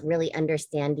of really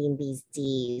understanding these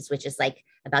Ds, which is like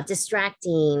about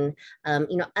distracting,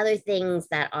 other things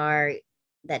that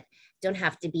don't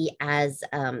have to be as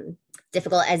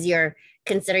difficult as you're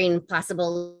considering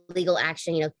possible legal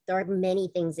action. There are many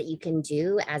things that you can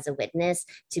do as a witness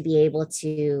to be able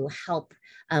to help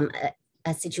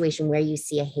a situation where you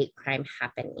see a hate crime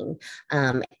happening,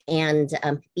 and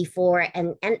before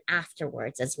and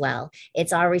afterwards as well.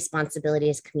 It's our responsibility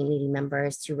as community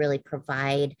members to really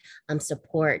provide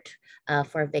support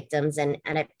for victims. And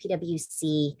at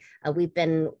PwC, we've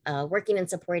been working and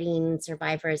supporting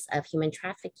survivors of human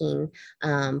trafficking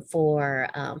for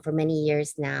many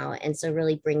years now. And so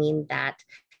really bringing that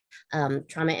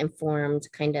trauma-informed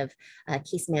kind of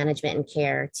case management and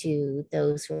care to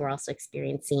those who are also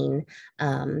experiencing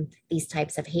these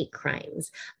types of hate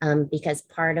crimes, because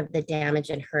part of the damage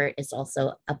and hurt is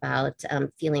also about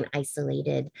feeling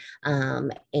isolated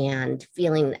and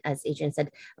feeling, as Adrian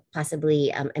said,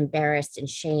 possibly embarrassed and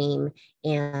shame,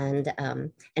 and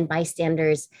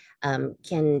bystanders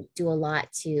can do a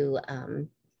lot to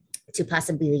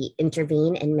possibly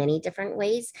intervene in many different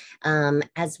ways,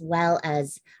 as well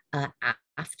as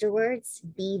afterwards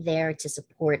be there to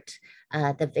support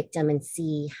the victim and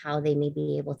see how they may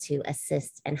be able to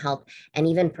assist and help, and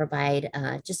even provide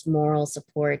just moral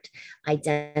support,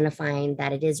 identifying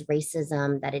that it is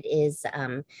racism, that it is,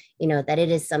 that it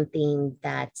is something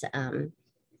that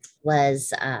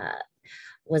was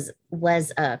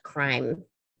a crime.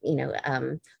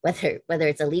 Whether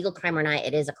it's a legal crime or not,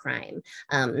 it is a crime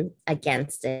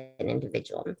against an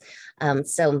individual.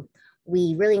 So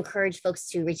we really encourage folks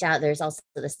to reach out. There's also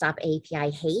the Stop API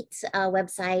Hate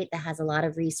website that has a lot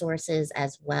of resources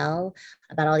as well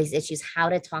about all these issues, how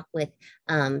to talk with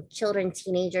children,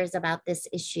 teenagers about this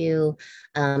issue.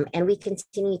 And we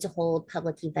continue to hold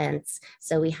public events.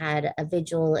 So we had a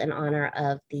vigil in honor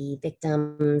of the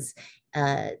victims,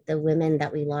 the women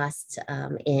that we lost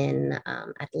in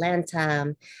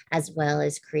Atlanta, as well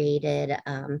as created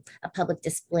a public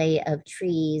display of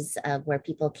trees where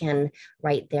people can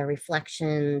write their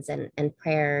reflections and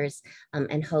prayers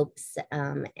and hopes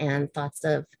and thoughts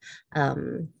of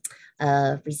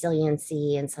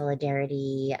resiliency and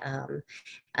solidarity.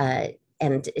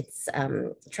 And it's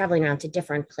traveling around to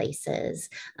different places.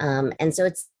 And so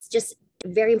it's just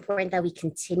very important that we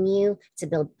continue to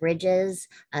build bridges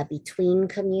between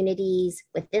communities,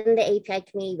 within the API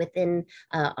community, within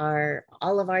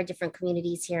all of our different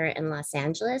communities here in Los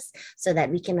Angeles, so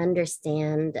that we can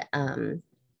understand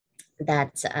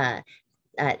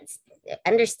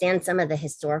understand some of the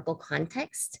historical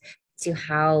context to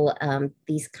how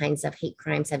these kinds of hate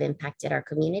crimes have impacted our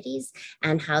communities,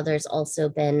 and how there's also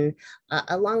been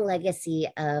a long legacy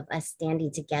of us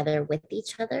standing together with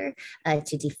each other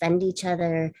to defend each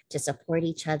other, to support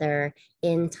each other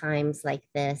in times like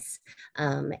this.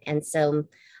 And so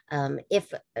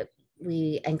if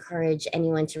we encourage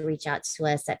anyone to reach out to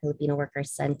us at Pilipino Worker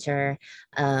Center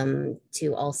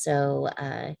to also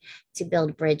to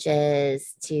build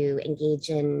bridges, to engage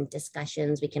in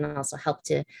discussions. We can also help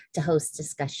to host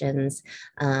discussions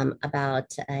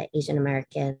about Asian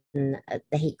American,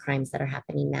 the hate crimes that are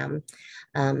happening now,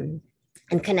 and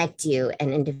connect you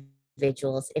and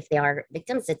individuals. If they are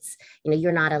victims, it's,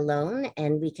 you're not alone,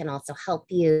 and we can also help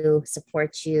you,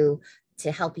 support you,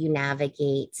 to help you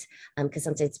navigate, because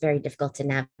sometimes it's very difficult to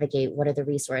navigate. What are the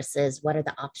resources? What are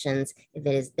the options?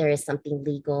 If there is something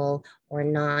legal or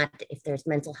not, if there's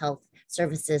mental health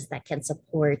services that can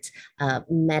support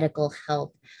medical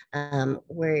help,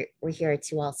 we're here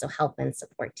to also help and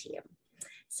support you.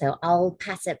 So I'll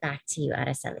pass it back to you,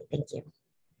 Araceli. Thank you.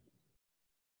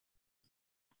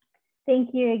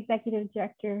 Thank you, Executive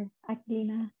Director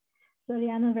Aquilina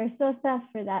Soriano-Versoza,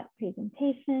 for that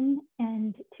presentation.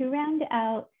 And to round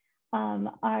out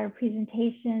our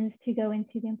presentations to go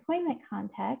into the employment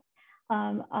context,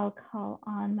 I'll call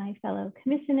on my fellow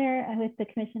commissioner with the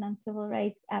Commission on Civil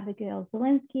Rights, Abigail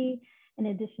Zielinski. In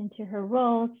addition to her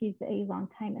role, she's a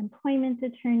longtime employment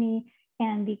attorney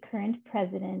and the current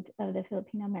president of the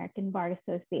Filipino American Bar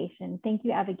Association. Thank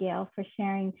you, Abigail, for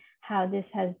sharing how this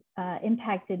has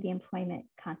impacted the employment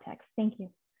context. Thank you.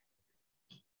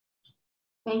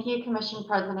 Thank you, Commission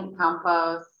President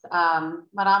Campos.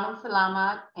 Maraming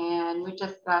salamat and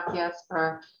muchas gracias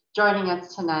for joining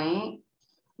us tonight.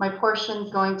 My portion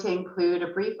is going to include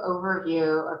a brief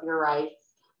overview of your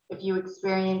rights if you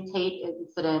experience hate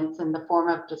incidents in the form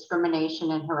of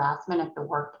discrimination and harassment at the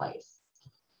workplace.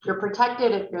 You're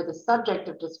protected if you're the subject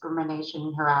of discrimination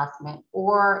and harassment,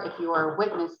 or if you are a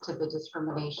witness to the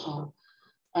discrimination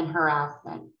and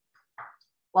harassment.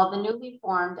 While the newly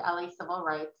formed LA Civil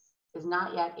Rights is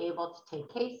not yet able to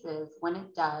take cases, when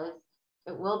it does,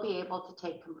 it will be able to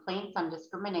take complaints on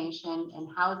discrimination in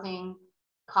housing,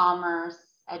 commerce,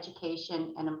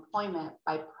 education, and employment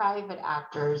by private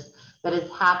actors that has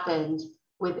happened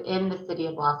within the city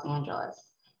of Los Angeles.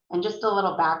 And just a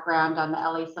little background on the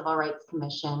LA Civil Rights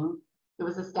Commission. It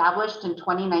was established in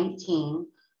 2019,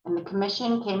 and the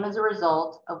commission came as a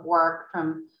result of work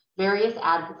from various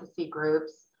advocacy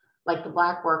groups like the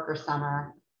Black Worker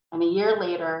Center. And a year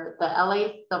later, the LA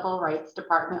Civil Rights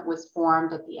Department was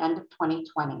formed at the end of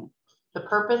 2020. The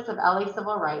purpose of LA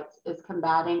Civil Rights is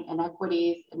combating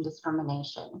inequities and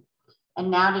discrimination.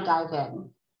 And now to dive in.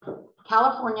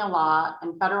 California law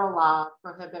and federal law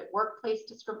prohibit workplace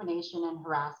discrimination and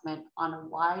harassment on a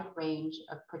wide range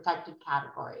of protected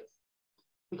categories.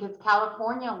 Because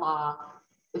California law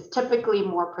is typically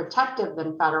more protective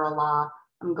than federal law,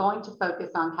 I'm going to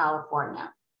focus on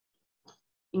California.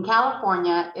 In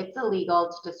California, it's illegal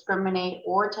to discriminate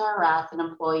or to harass an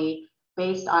employee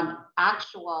based on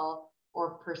actual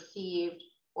or perceived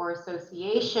or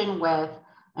association with,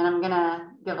 and I'm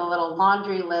gonna give a little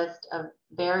laundry list of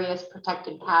various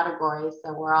protected categories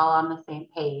so we're all on the same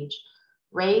page: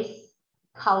 race,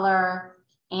 color,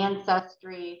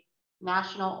 ancestry,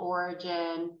 national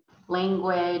origin,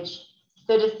 language,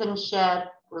 citizenship,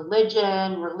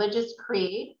 religion, religious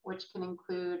creed, which can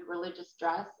include religious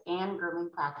dress and grooming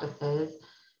practices,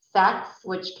 sex,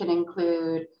 which can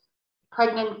include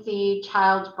pregnancy,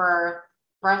 childbirth,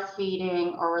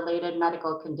 breastfeeding, or related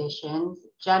medical conditions,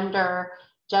 gender,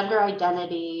 gender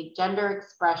identity, gender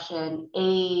expression,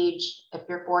 age, if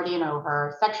you're 40 and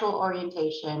over, sexual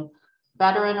orientation,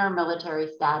 veteran or military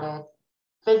status,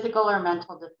 physical or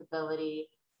mental disability,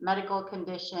 medical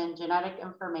condition, genetic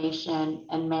information,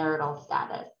 and marital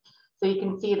status. So you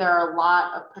can see there are a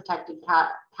lot of protected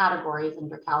categories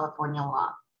under California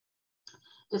law.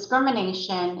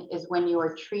 Discrimination is when you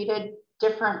are treated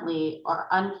differently or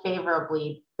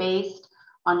unfavorably based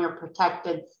on your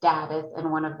protected status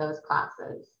in one of those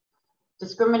classes.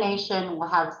 Discrimination will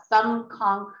have some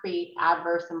concrete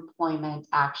adverse employment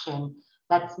action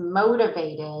that's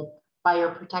motivated by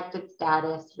your protected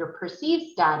status, your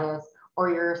perceived status, or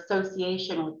your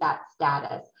association with that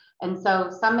status. And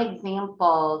so some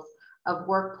examples of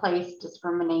workplace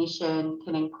discrimination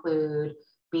can include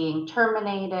being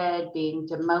terminated, being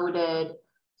demoted,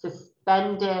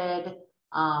 suspended,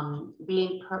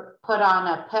 being put on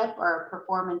a PIP or a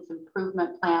performance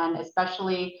improvement plan,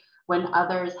 especially when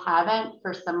others haven't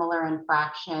for similar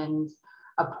infractions,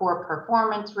 a poor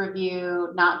performance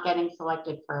review, not getting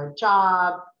selected for a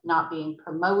job, not being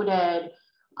promoted,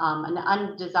 an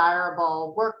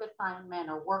undesirable work assignment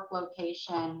or work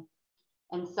location.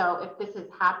 And so if this has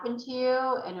happened to you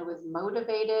and it was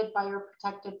motivated by your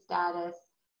protected status,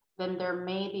 then there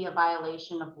may be a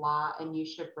violation of law and you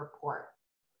should report.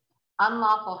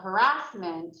 Unlawful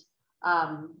harassment,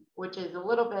 which is a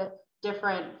little bit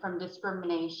different from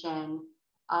discrimination,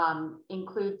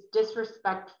 includes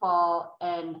disrespectful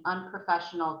and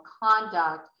unprofessional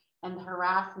conduct, and the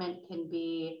harassment can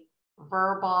be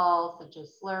verbal, such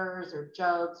as slurs or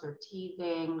jokes or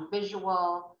teasing,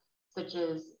 visual, such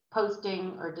as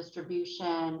posting or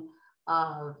distribution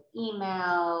of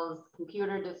emails,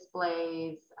 computer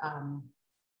displays,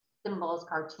 symbols,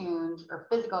 cartoons, or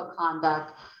physical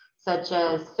conduct, such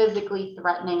as physically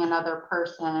threatening another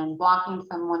person, blocking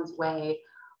someone's way,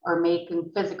 or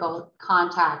making physical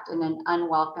contact in an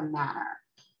unwelcome manner.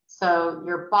 So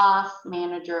your boss,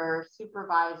 manager,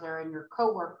 supervisor, and your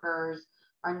coworkers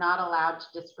are not allowed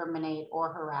to discriminate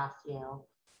or harass you.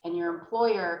 And your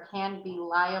employer can be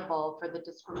liable for the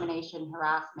discrimination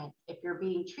harassment if you're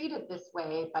being treated this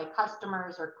way by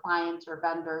customers or clients or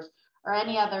vendors or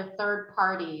any other third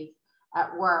parties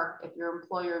at work. If your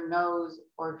employer knows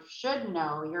or should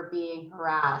know you're being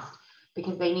harassed,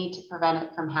 because they need to prevent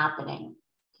it from happening.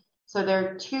 So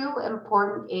there are two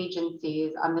important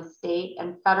agencies on the state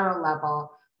and federal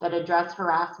level that address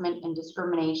harassment and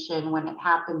discrimination when it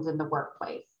happens in the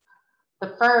workplace.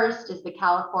 The first is the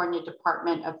California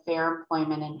Department of Fair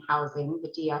Employment and Housing, the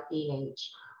DFEH,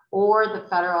 or the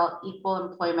Federal Equal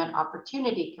Employment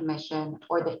Opportunity Commission,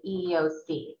 or the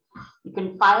EEOC. You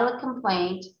can file a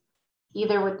complaint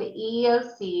either with the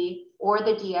EEOC or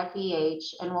the DFEH,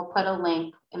 and we'll put a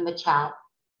link in the chat.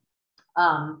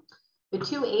 The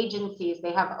two agencies,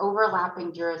 they have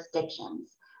overlapping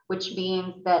jurisdictions, which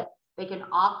means that they can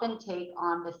often take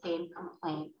on the same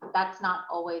complaint, but that's not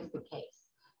always the case.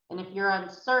 And if you're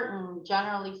uncertain,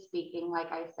 generally speaking, like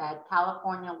I said,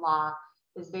 California law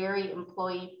is very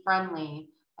employee friendly,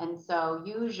 and so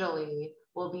usually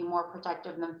will be more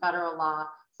protective than federal law.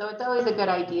 So it's always a good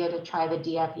idea to try the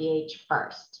DFEH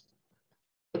first.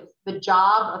 It's the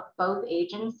job of both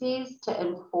agencies to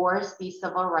enforce these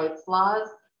civil rights laws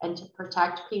and to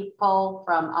protect people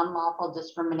from unlawful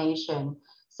discrimination.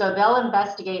 So they'll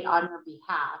investigate on your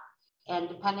behalf, and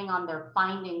depending on their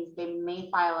findings, they may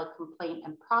file a complaint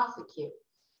and prosecute.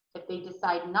 If they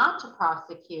decide not to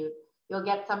prosecute, you'll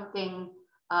get something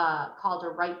called a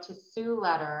right to sue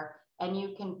letter, and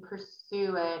you can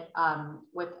pursue it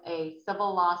with a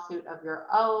civil lawsuit of your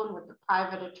own, with a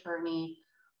private attorney,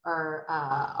 or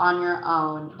on your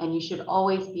own. And you should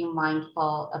always be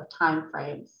mindful of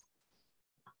timeframes.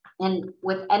 And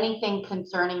with anything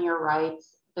concerning your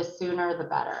rights, the sooner the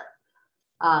better.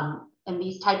 In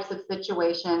these types of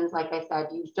situations, like I said,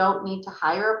 you don't need to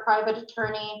hire a private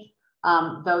attorney,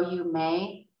 though you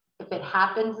may. If it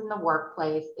happens in the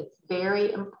workplace, it's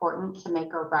very important to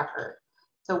make a record.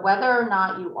 So whether or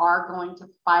not you are going to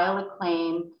file a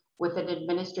claim with an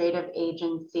administrative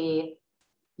agency,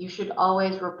 you should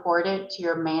always report it to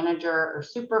your manager or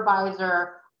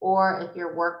supervisor, or if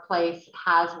your workplace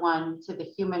has one, to the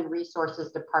human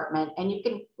resources department. And you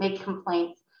can make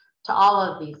complaints to all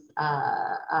of these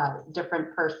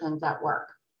different persons at work.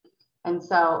 And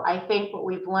so I think what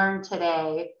we've learned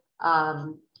today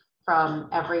from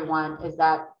everyone is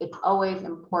that it's always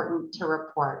important to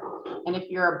report. And if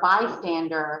you're a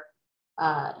bystander,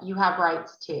 you have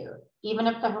rights too. Even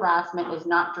if the harassment is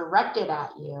not directed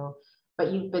at you,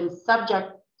 but you've been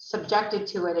subjected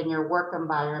to it in your work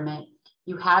environment,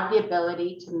 you have the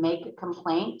ability to make a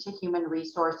complaint to human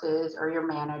resources or your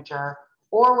manager,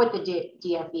 or with the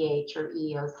DFEH or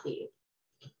EEOC.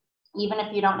 Even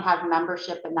if you don't have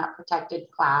membership in that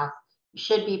protected class, you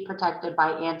should be protected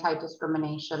by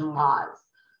anti-discrimination laws,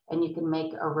 and you can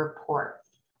make a report.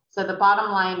 So the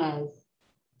bottom line is,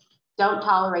 don't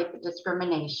tolerate the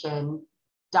discrimination,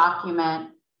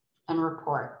 document, and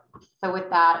report. So with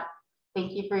that,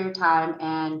 thank you for your time,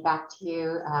 and back to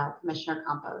you, Commissioner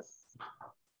Campos.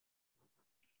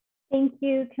 Thank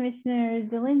you, Commissioner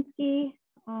Zielinski.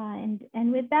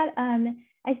 And with that,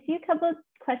 I see a couple of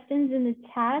questions in the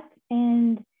chat,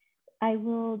 and I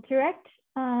will direct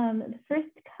the first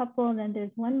couple, and then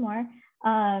there's one more.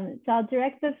 So I'll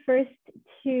direct the first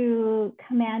to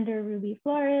Commander Ruby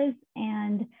Flores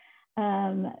and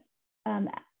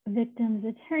victim's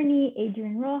attorney,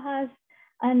 Adrian Rojas.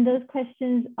 And those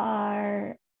questions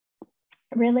are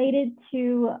related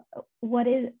to what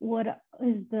is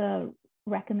the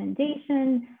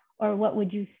recommendation, or what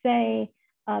would you say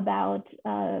about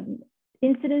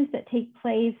incidents that take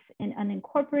place in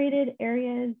unincorporated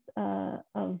areas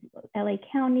of LA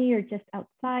County or just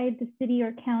outside the city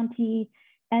or county,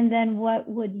 And then what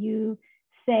would you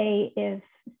say if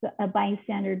a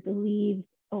bystander believes,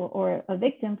 or a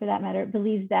victim for that matter,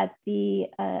 believes that the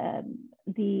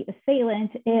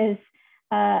assailant is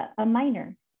a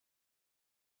minor,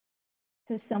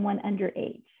 so someone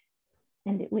underage?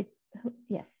 And it would,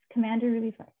 yes, Commander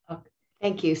Ruby Farr. Okay.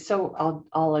 Thank you. So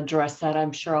I'll address that.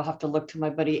 I'm sure I'll have to look to my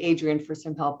buddy Adrian for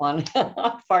some help on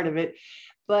part of it.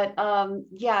 But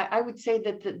yeah, I would say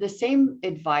that the same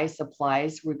advice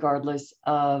applies regardless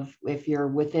of if you're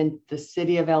within the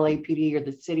city of LAPD or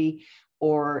the city,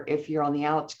 or if you're on the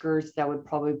outskirts, that would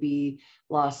probably be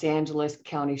Los Angeles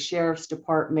County Sheriff's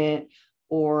Department,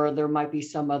 or there might be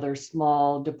some other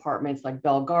small departments like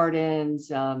Bell Gardens,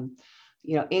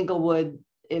 you know, Inglewood.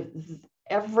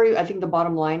 I think the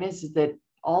bottom line is that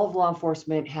all of law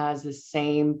enforcement has the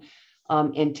same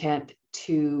intent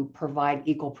to provide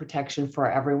equal protection for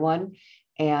everyone.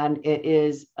 And it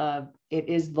is the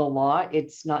law.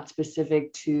 It's not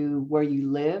specific to where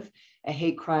you live. A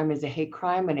hate crime is a hate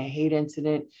crime, and a hate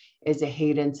incident is a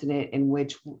hate incident in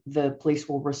which the police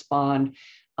will respond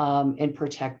and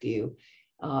protect you.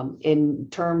 In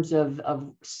terms of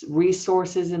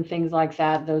resources and things like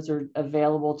that, those are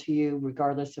available to you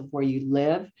regardless of where you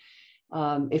live.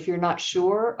 If you're not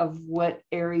sure of what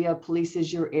area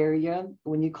polices your area,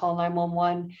 when you call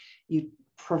 911, you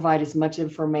provide as much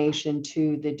information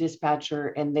to the dispatcher,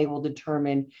 and they will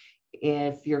determine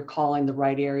if you're calling the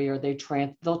right area, or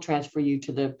they'll transfer you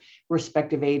to the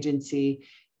respective agency.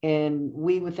 And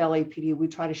we with LAPD, we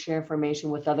try to share information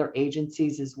with other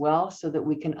agencies as well, so that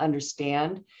we can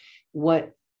understand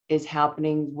what is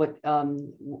happening, what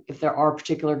if there are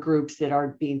particular groups that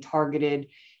are being targeted,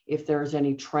 if there's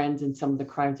any trends in some of the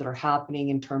crimes that are happening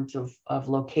in terms of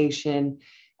location,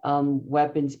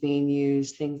 weapons being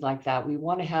used, things like that. We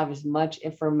want to have as much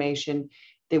information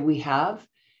that we have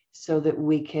so that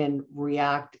we can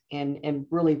react and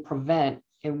really prevent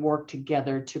and work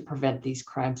together to prevent these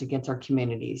crimes against our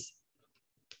communities.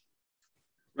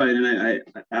 Right, and I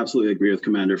absolutely agree with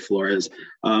Commander Flores.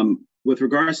 With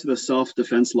regards to the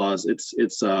self-defense laws,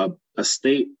 it's a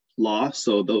state law,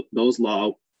 so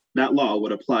that law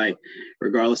would apply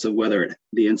regardless of whether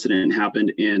the incident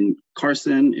happened in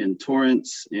Carson, in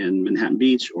Torrance, in Manhattan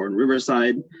Beach, or in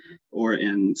Riverside, or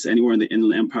anywhere in the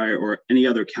Inland Empire, or any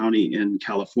other county in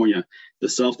California. The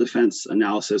self-defense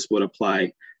analysis would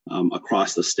apply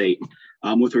across the state.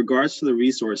 With regards to the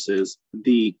resources, at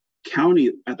the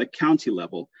county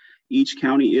level, each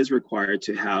county is required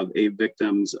to have a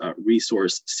victims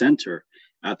resource center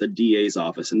at the DA's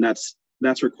office, and that's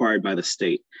required by the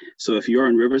state. So if you're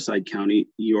in Riverside County,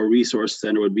 your resource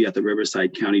center would be at the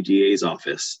Riverside County DA's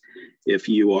office. If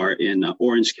you are in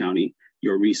Orange County,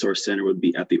 your resource center would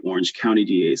be at the Orange County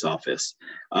DA's office.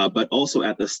 But also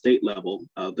at the state level,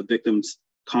 the Victims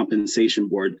Compensation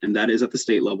Board, and that is at the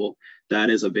state level, that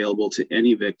is available to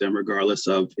any victim, regardless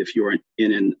of if you're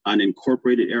in an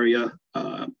unincorporated area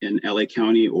in LA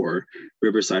County or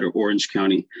Riverside or Orange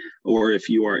County, or if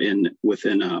you are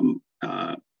within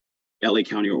LA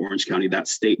County or Orange County, that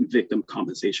state victim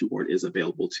compensation board is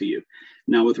available to you.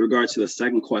 Now, with regards to the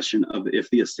second question of if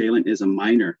the assailant is a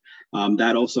minor,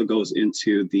 that also goes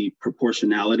into the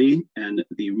proportionality and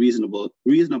the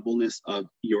reasonableness of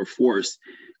your force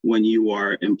when you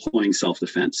are employing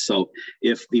self-defense. So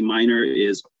if the minor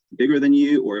is bigger than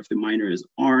you, or if the minor is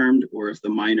armed, or if the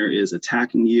minor is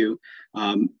attacking you,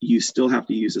 you still have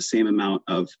to use the same amount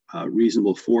of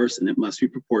reasonable force, and it must be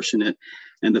proportionate.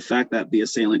 And the fact that the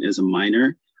assailant is a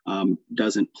minor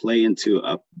doesn't play into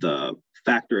the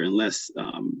factor unless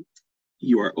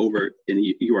you are over and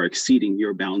you are exceeding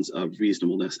your bounds of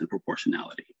reasonableness and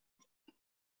proportionality.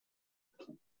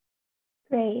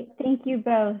 Great, thank you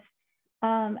both.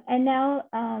 And now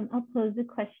I'll pose a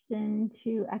question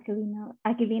to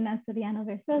Aquilina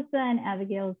Soriano-Versoza and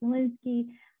Abigail Zielinski.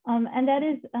 And that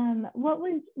is, what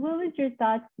would your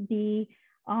thoughts be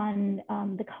on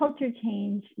the culture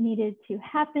change needed to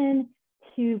happen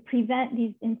to prevent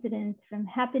these incidents from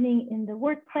happening in the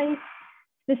workplace,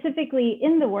 specifically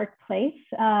in the workplace,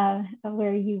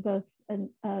 where you both,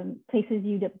 places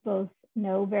you both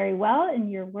know very well in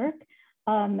your work,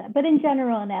 but in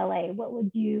general in LA, what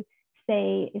would you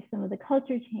say is some of the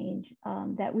culture change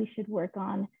that we should work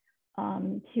on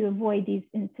to avoid these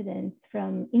incidents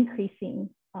from increasing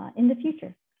in the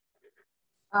future?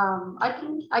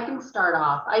 I can start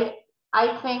off.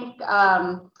 I think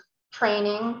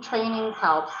training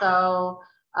helps. So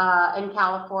in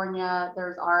California,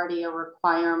 there's already a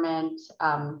requirement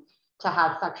to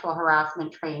have sexual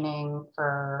harassment training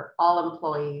for all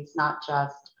employees, not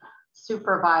just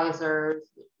supervisors.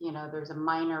 You know, there's a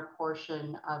minor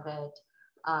portion of it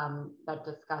that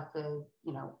discusses,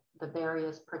 you know, the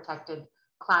various protected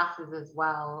classes as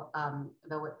well,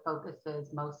 though it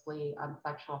focuses mostly on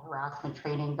sexual harassment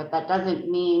training. But that doesn't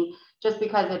mean, just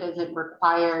because it isn't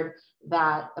required,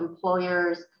 that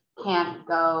employers can't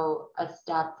go a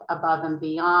step above and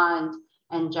beyond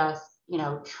and just, you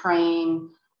know,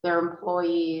 train their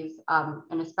employees,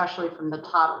 and especially from the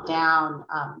top down,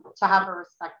 to have a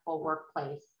respectful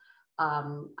workplace.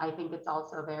 I think it's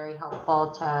also very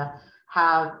helpful to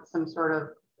have some sort of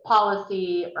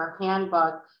policy or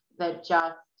handbook that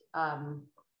just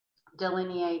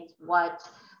delineates what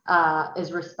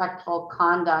is respectful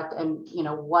conduct and, you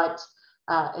know, what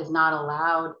is not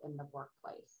allowed in the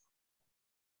workplace.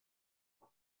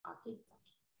 Aki?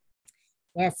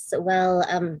 Yes, well,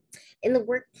 in the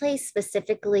workplace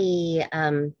specifically,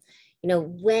 you know,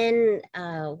 when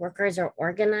workers are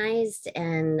organized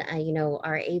and, you know,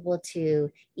 are able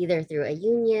to, either through a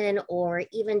union or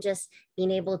even just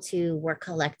being able to work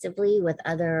collectively with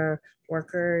other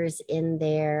workers in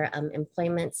their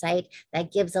employment site,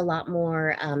 that gives a lot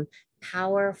more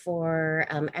power for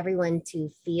everyone to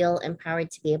feel empowered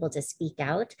to be able to speak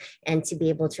out and to be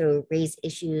able to raise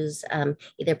issues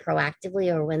either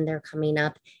proactively or when they're coming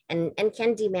up, and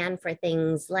can demand for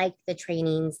things like the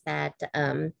trainings that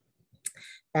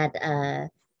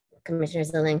Commissioner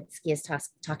Zielinski is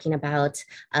talking about,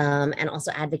 and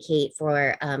also advocate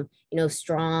for you know,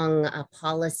 strong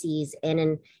policies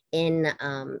in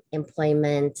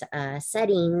employment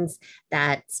settings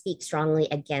that speak strongly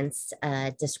against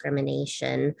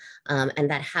discrimination,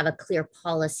 and that have a clear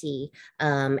policy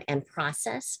and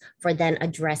process for then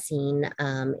addressing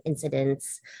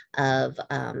incidents of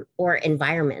or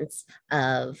environments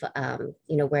of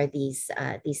you know, where these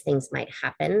things might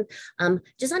happen.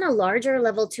 Just on a larger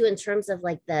level too, in terms of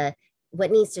like what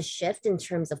needs to shift in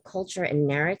terms of culture and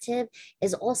narrative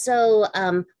is also,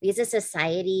 we as a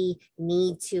society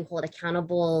need to hold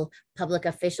accountable public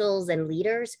officials and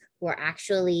leaders who are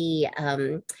actually,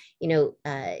 you know,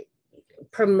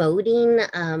 promoting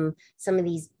some of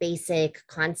these basic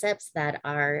concepts that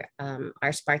are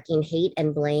sparking hate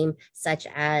and blame, such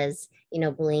as, you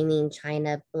know, blaming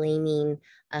China, blaming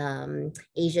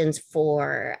Asians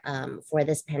for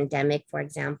this pandemic, for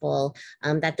example,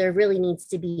 that there really needs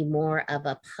to be more of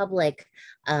a public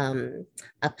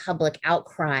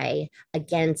outcry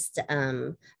against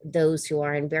those who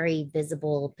are in very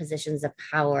visible positions of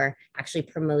power, actually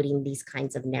promoting these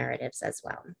kinds of narratives as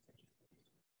well.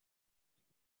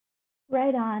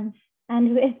 Right on.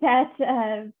 And with that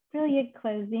brilliant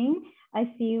closing,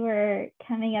 I see we're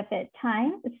coming up at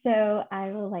time. So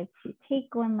I would like to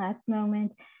take one last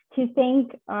moment to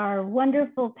thank our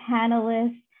wonderful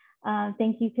panelists.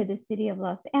 Thank you to the City of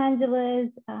Los Angeles,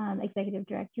 Executive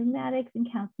Director Maddox and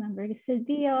Councilmember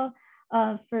Cedillo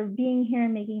for being here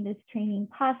and making this training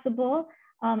possible.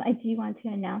 I do want to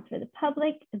announce for the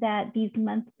public that these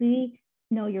monthly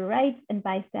Know Your Rights and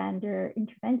Bystander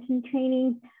intervention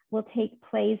trainings will take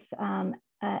place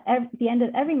at the end of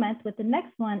every month, with the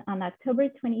next one on October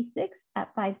 26th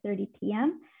at 5:30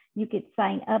 p.m. You could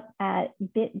sign up at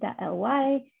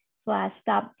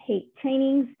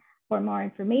bit.ly/stophatetrainings for more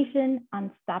information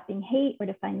on stopping hate, or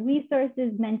to find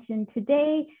resources mentioned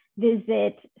today.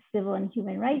 Visit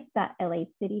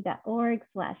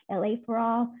civilandhumanrights.lacity.org/LA for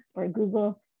all, or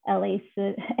Google LA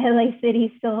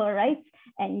City Civil Rights,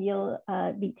 and you'll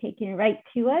be taken right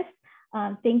to us.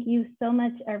 Thank you so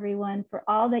much, everyone, for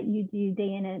all that you do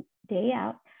day in and day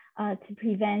out to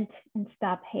prevent and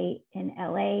stop hate in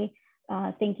LA.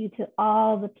 Thank you to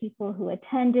all the people who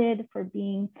attended for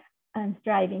being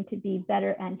striving to be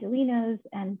better Angelinos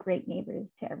and great neighbors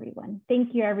to everyone.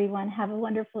 Thank you, everyone. Have a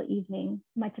wonderful evening.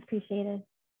 Much appreciated.